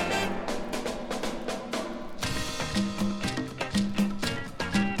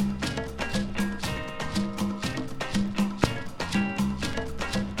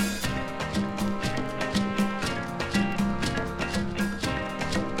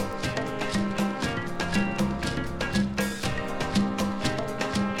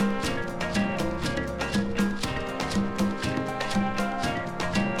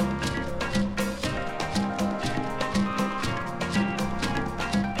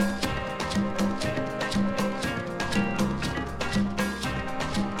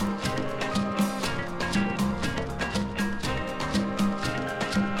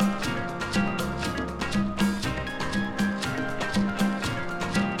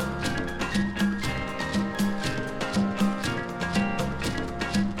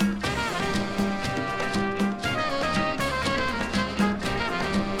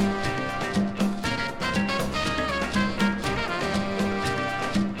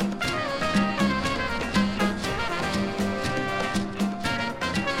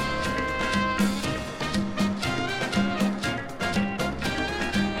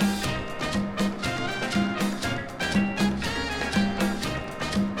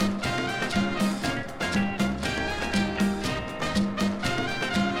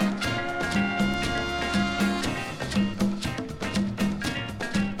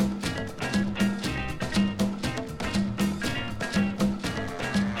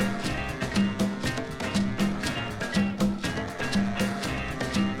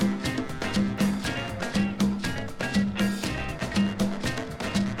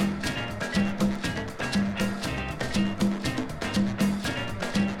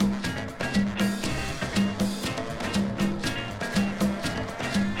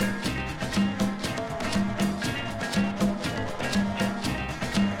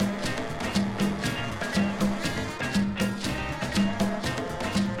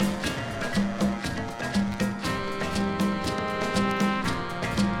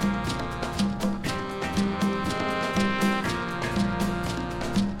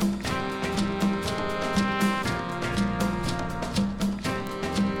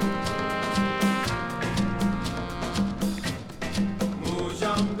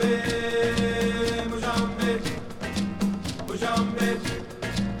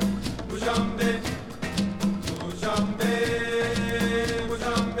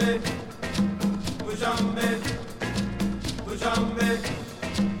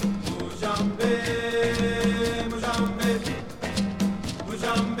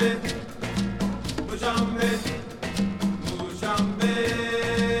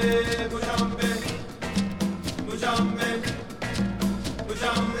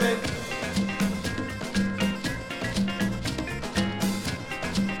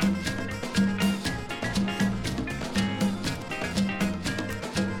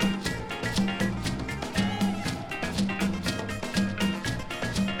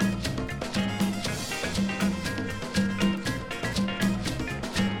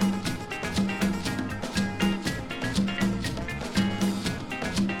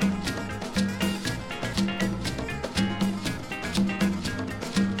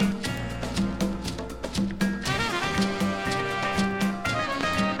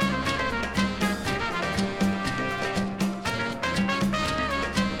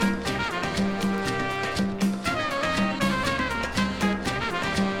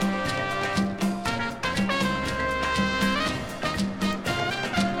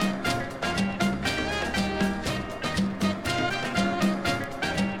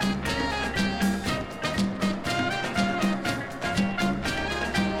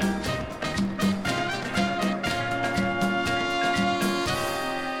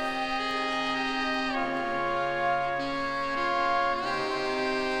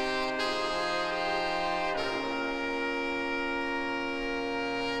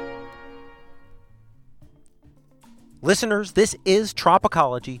 Listeners, this is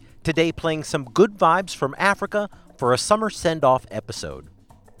Tropicology, today playing some good vibes from Africa for a summer send-off episode.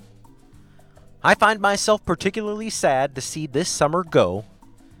 I find myself particularly sad to see this summer go.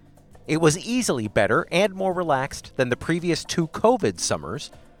 It was easily better and more relaxed than the previous 2 COVID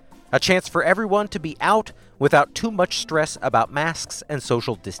summers, a chance for everyone to be out without too much stress about masks and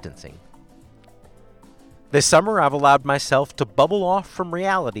social distancing. This summer I've allowed myself to bubble off from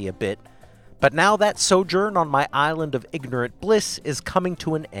reality a bit, but now that sojourn on my island of ignorant bliss is coming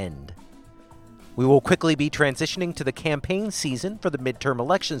to an end. We will quickly be transitioning to the campaign season for the midterm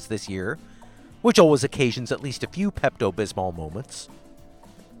elections this year, which always occasions at least a few Pepto-Bismol moments.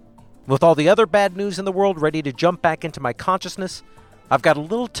 With all the other bad news in the world ready to jump back into my consciousness, I've got a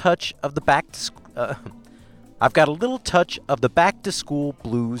little touch of the back to school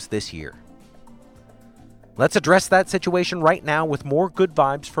blues this year. Let's address that situation right now with more good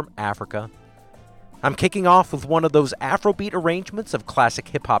vibes from Africa. I'm kicking off with one of those Afrobeat arrangements of classic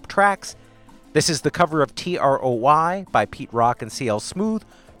hip-hop tracks. This is the cover of TROY by Pete Rock and CL Smooth,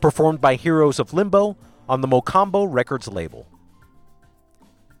 performed by Heroes of Limbo on the Mocambo Records label.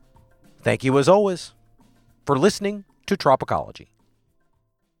 Thank you as always for listening to Tropicology.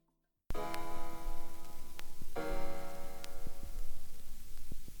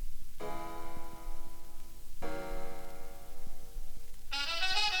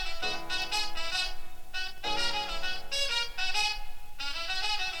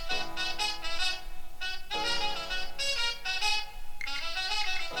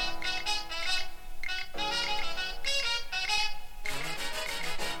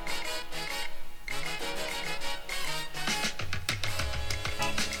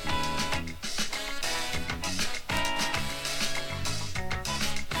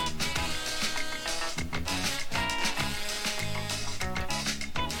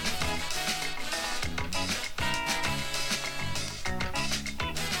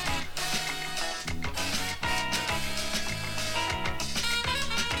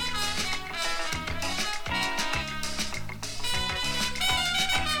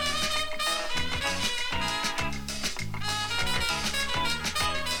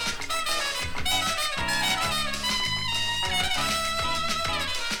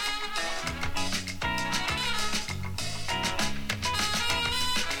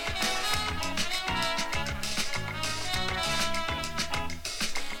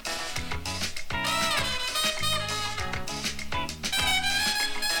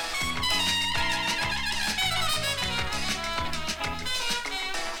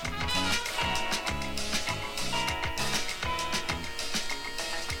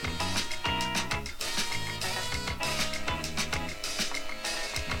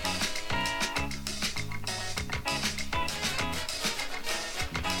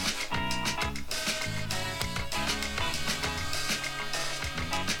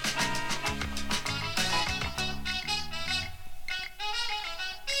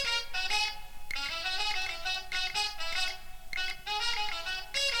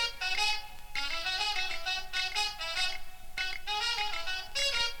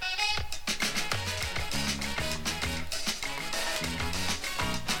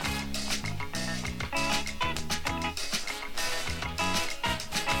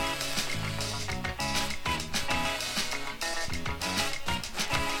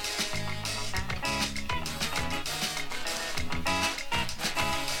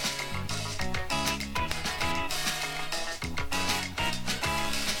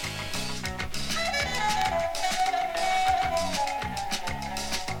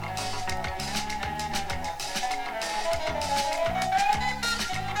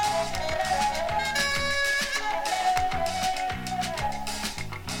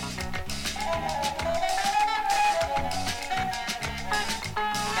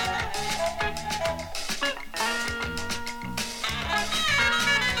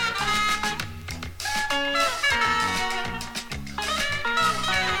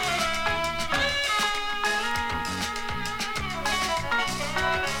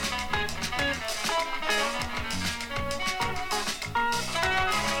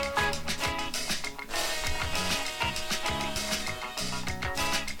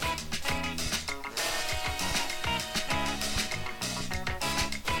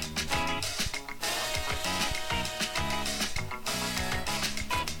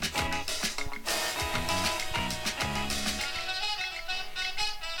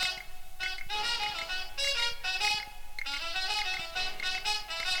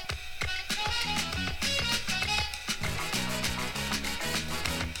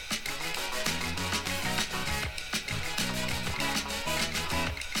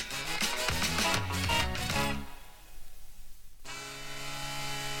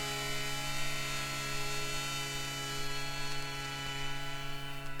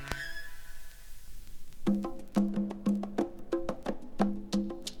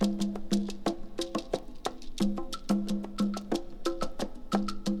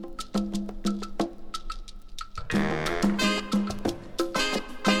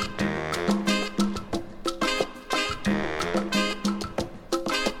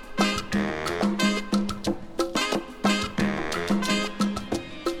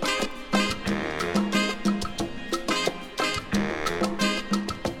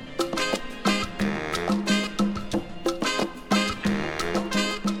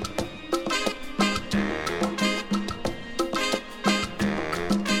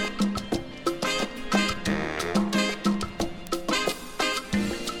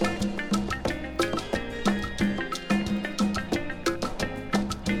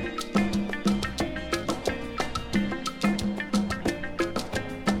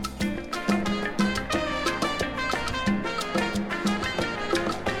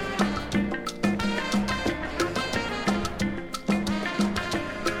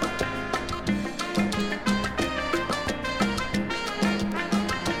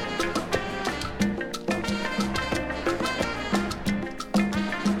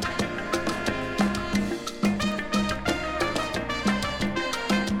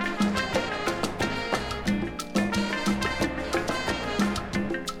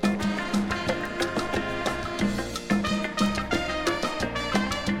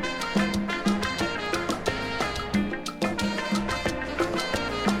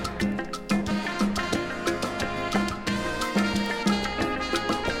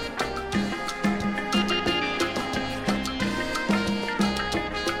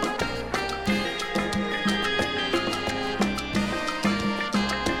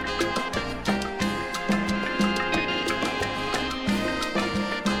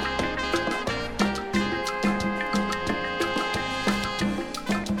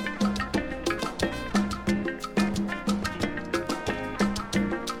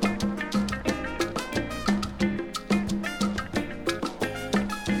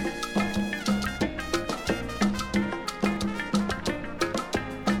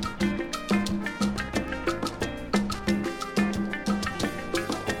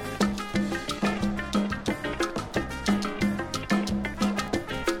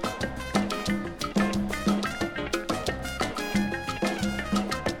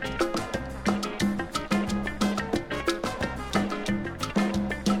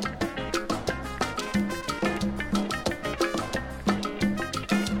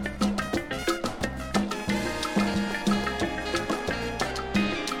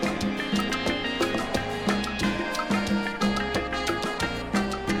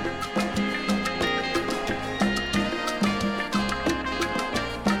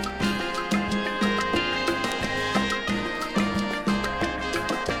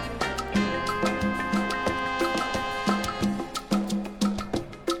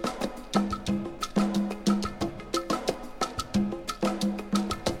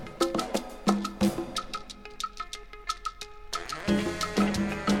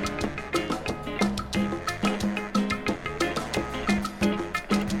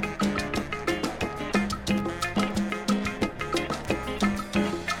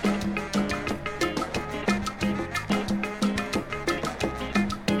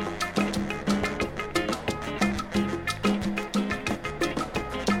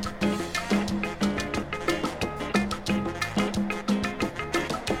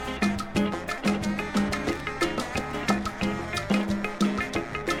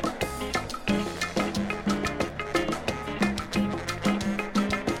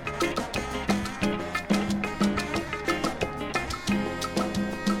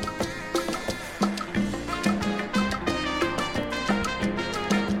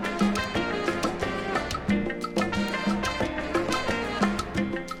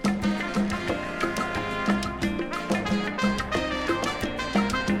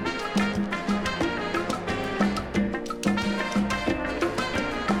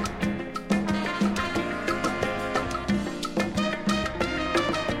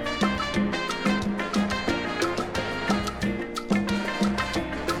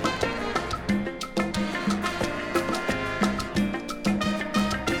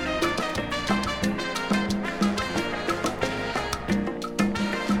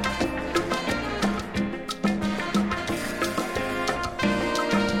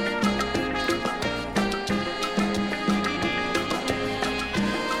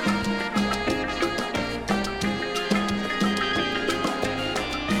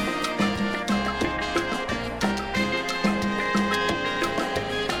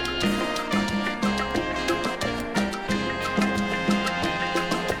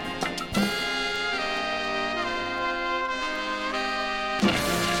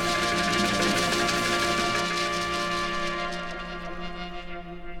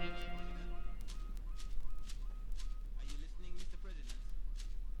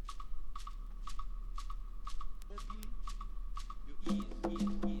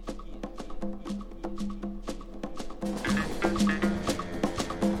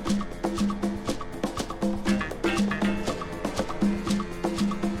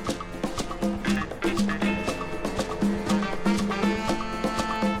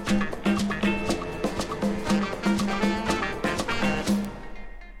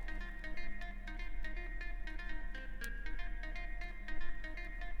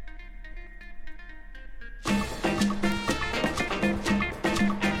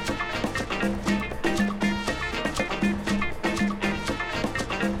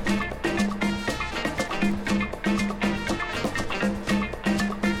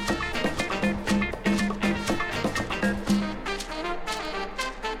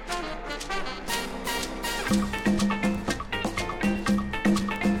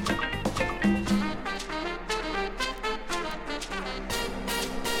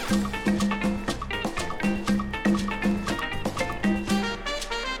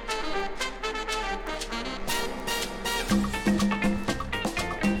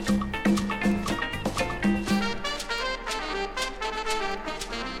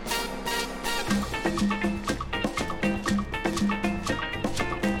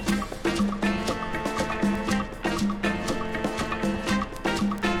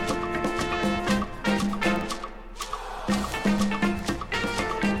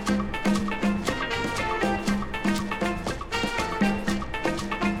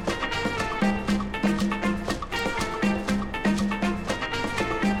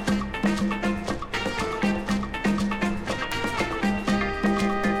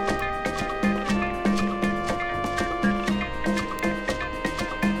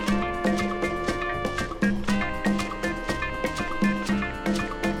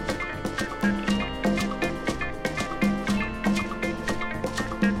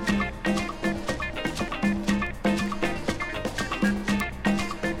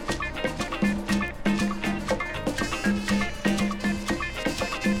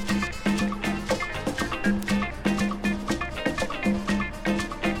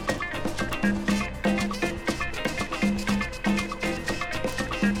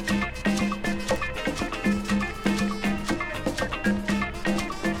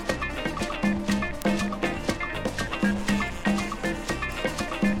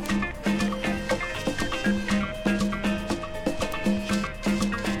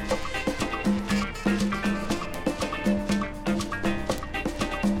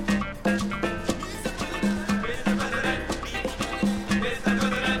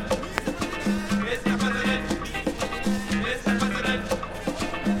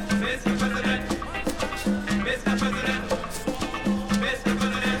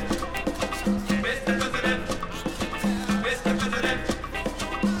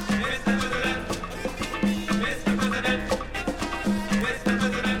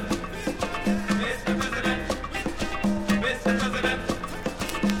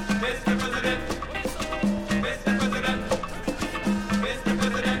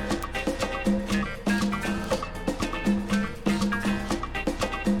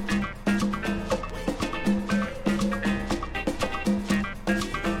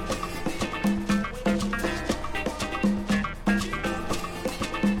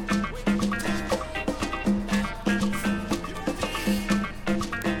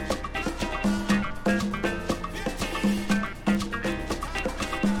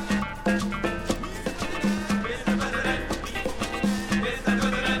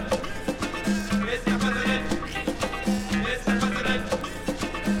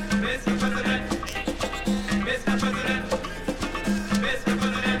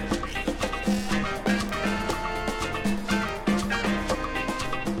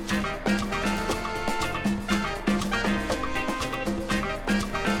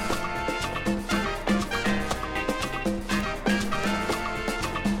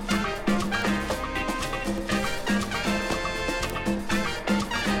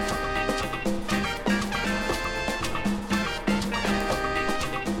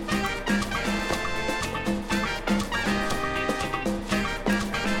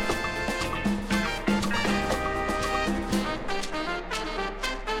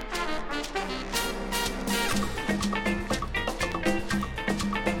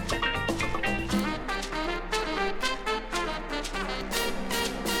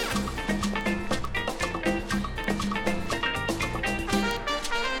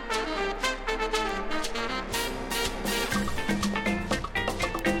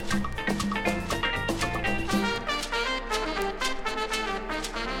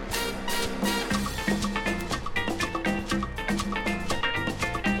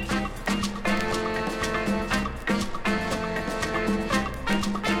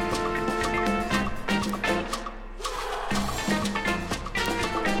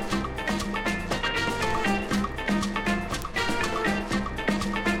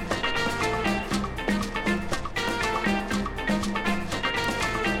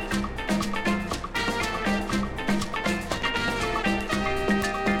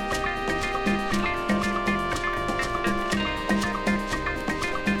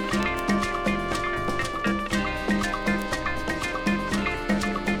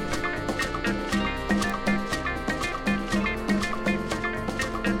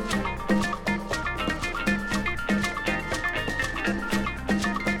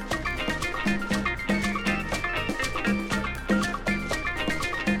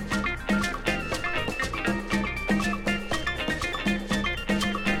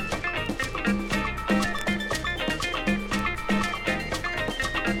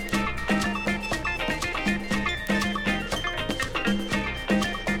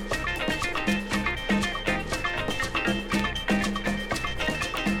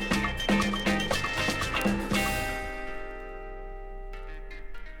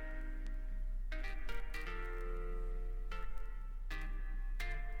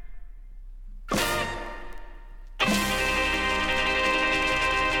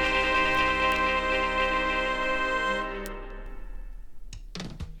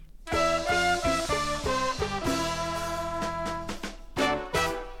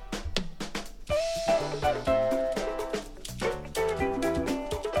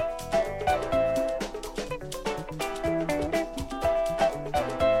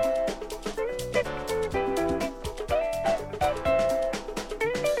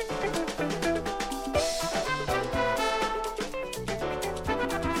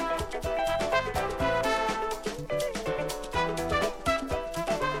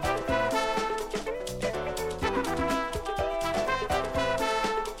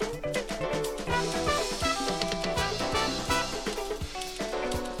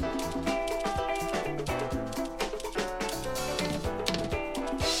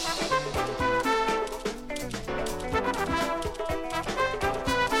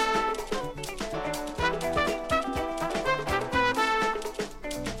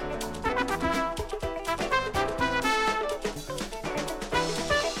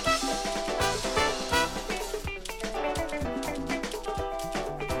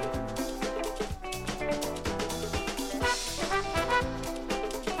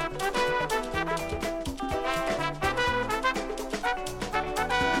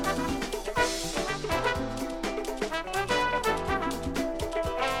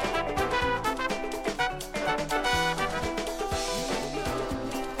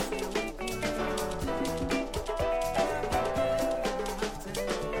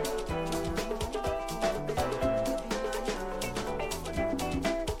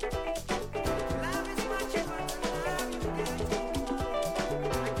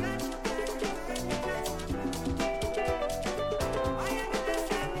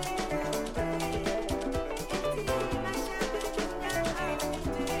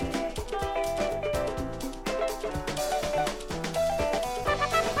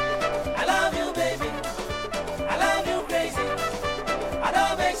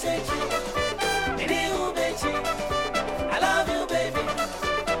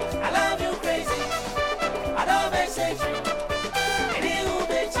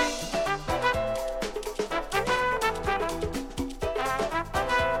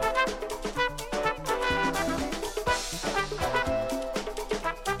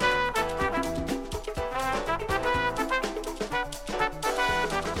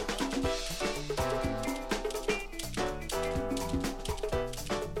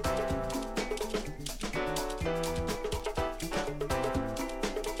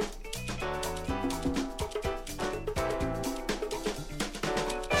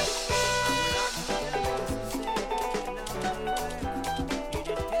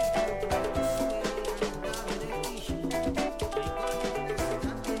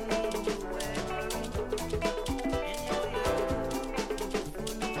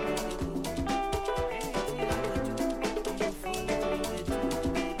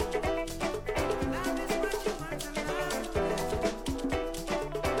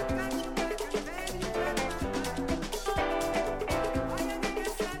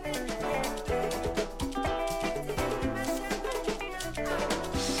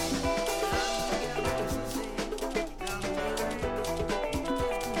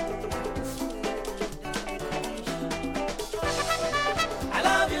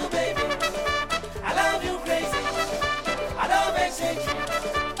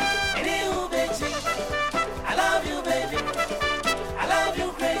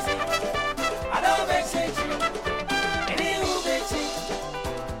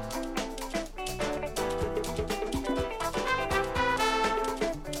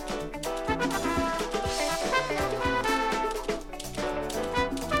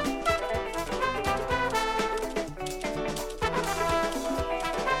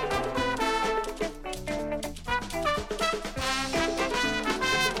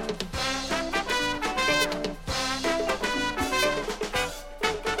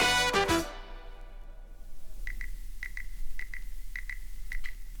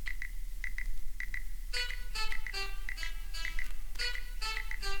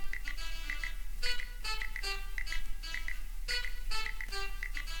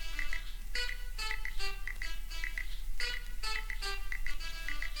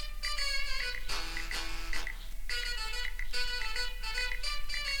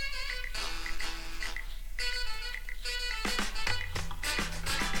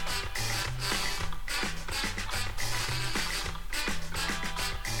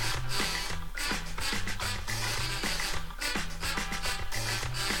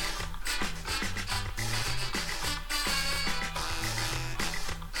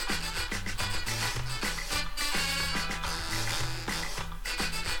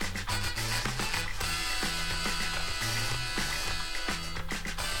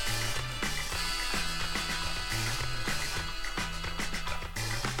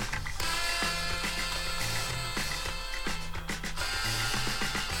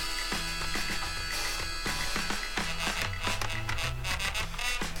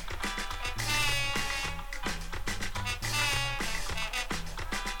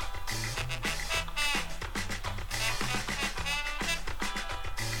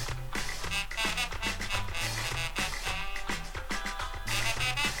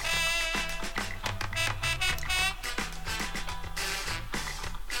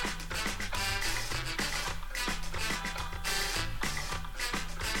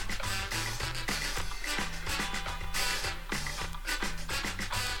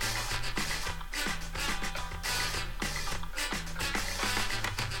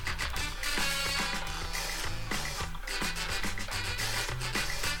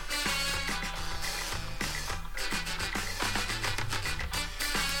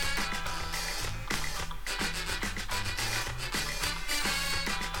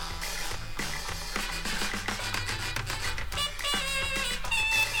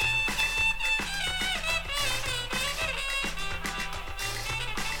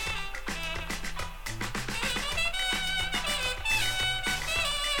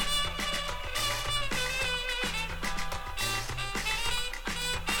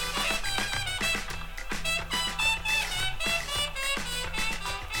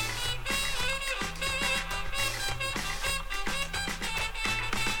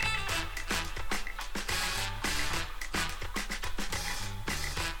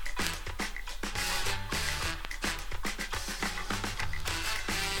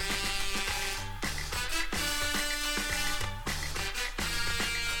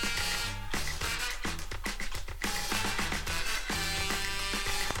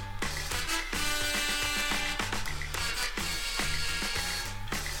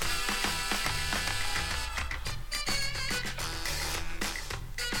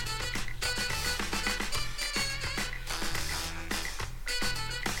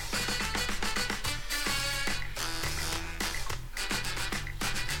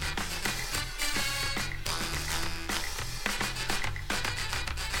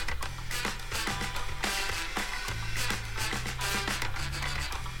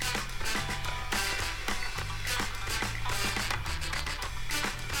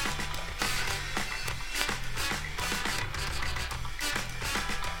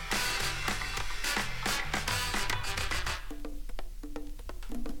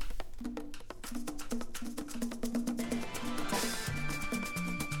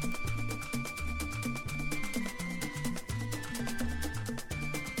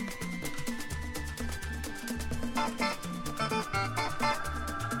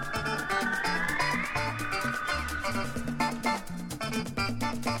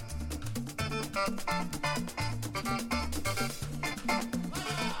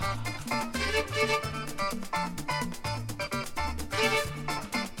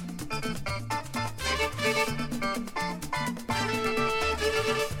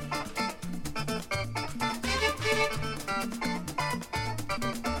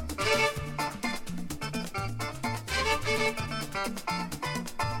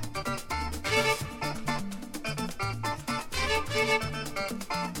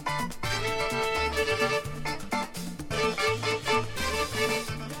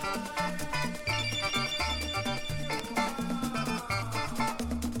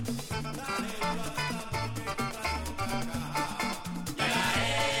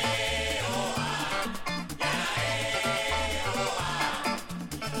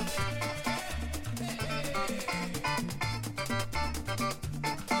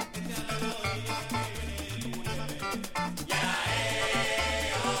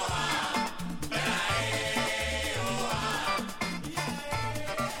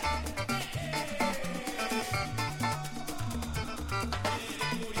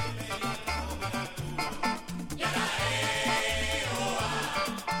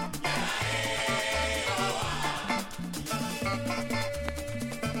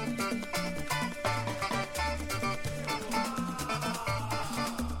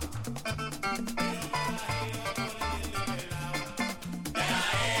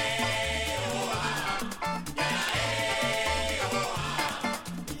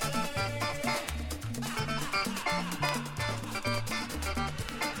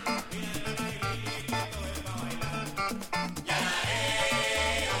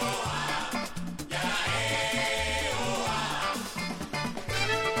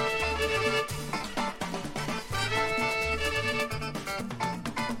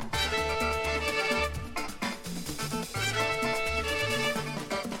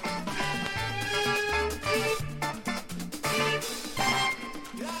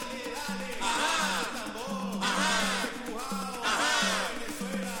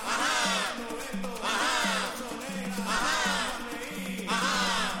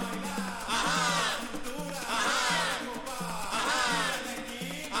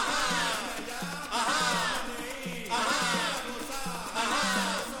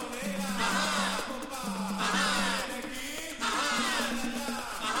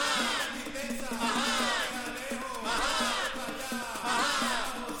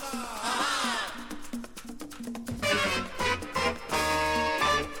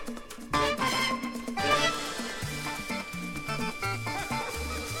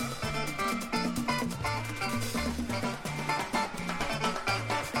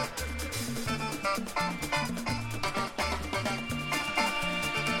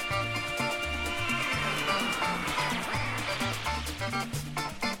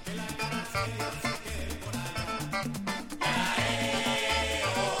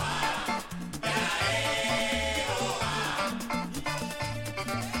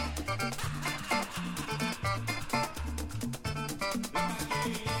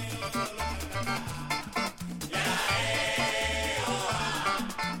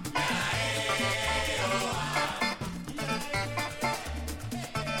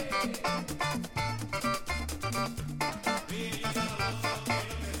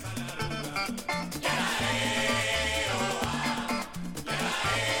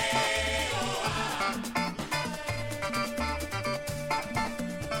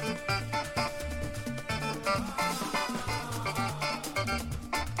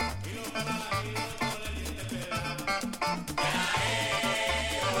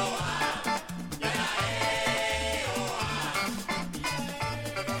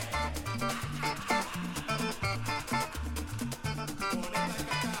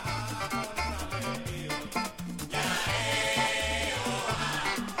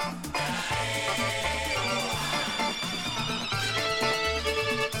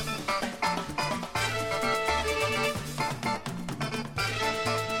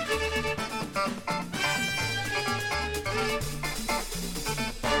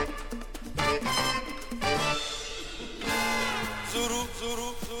 Zuru, zuru,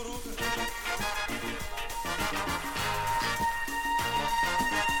 zuru.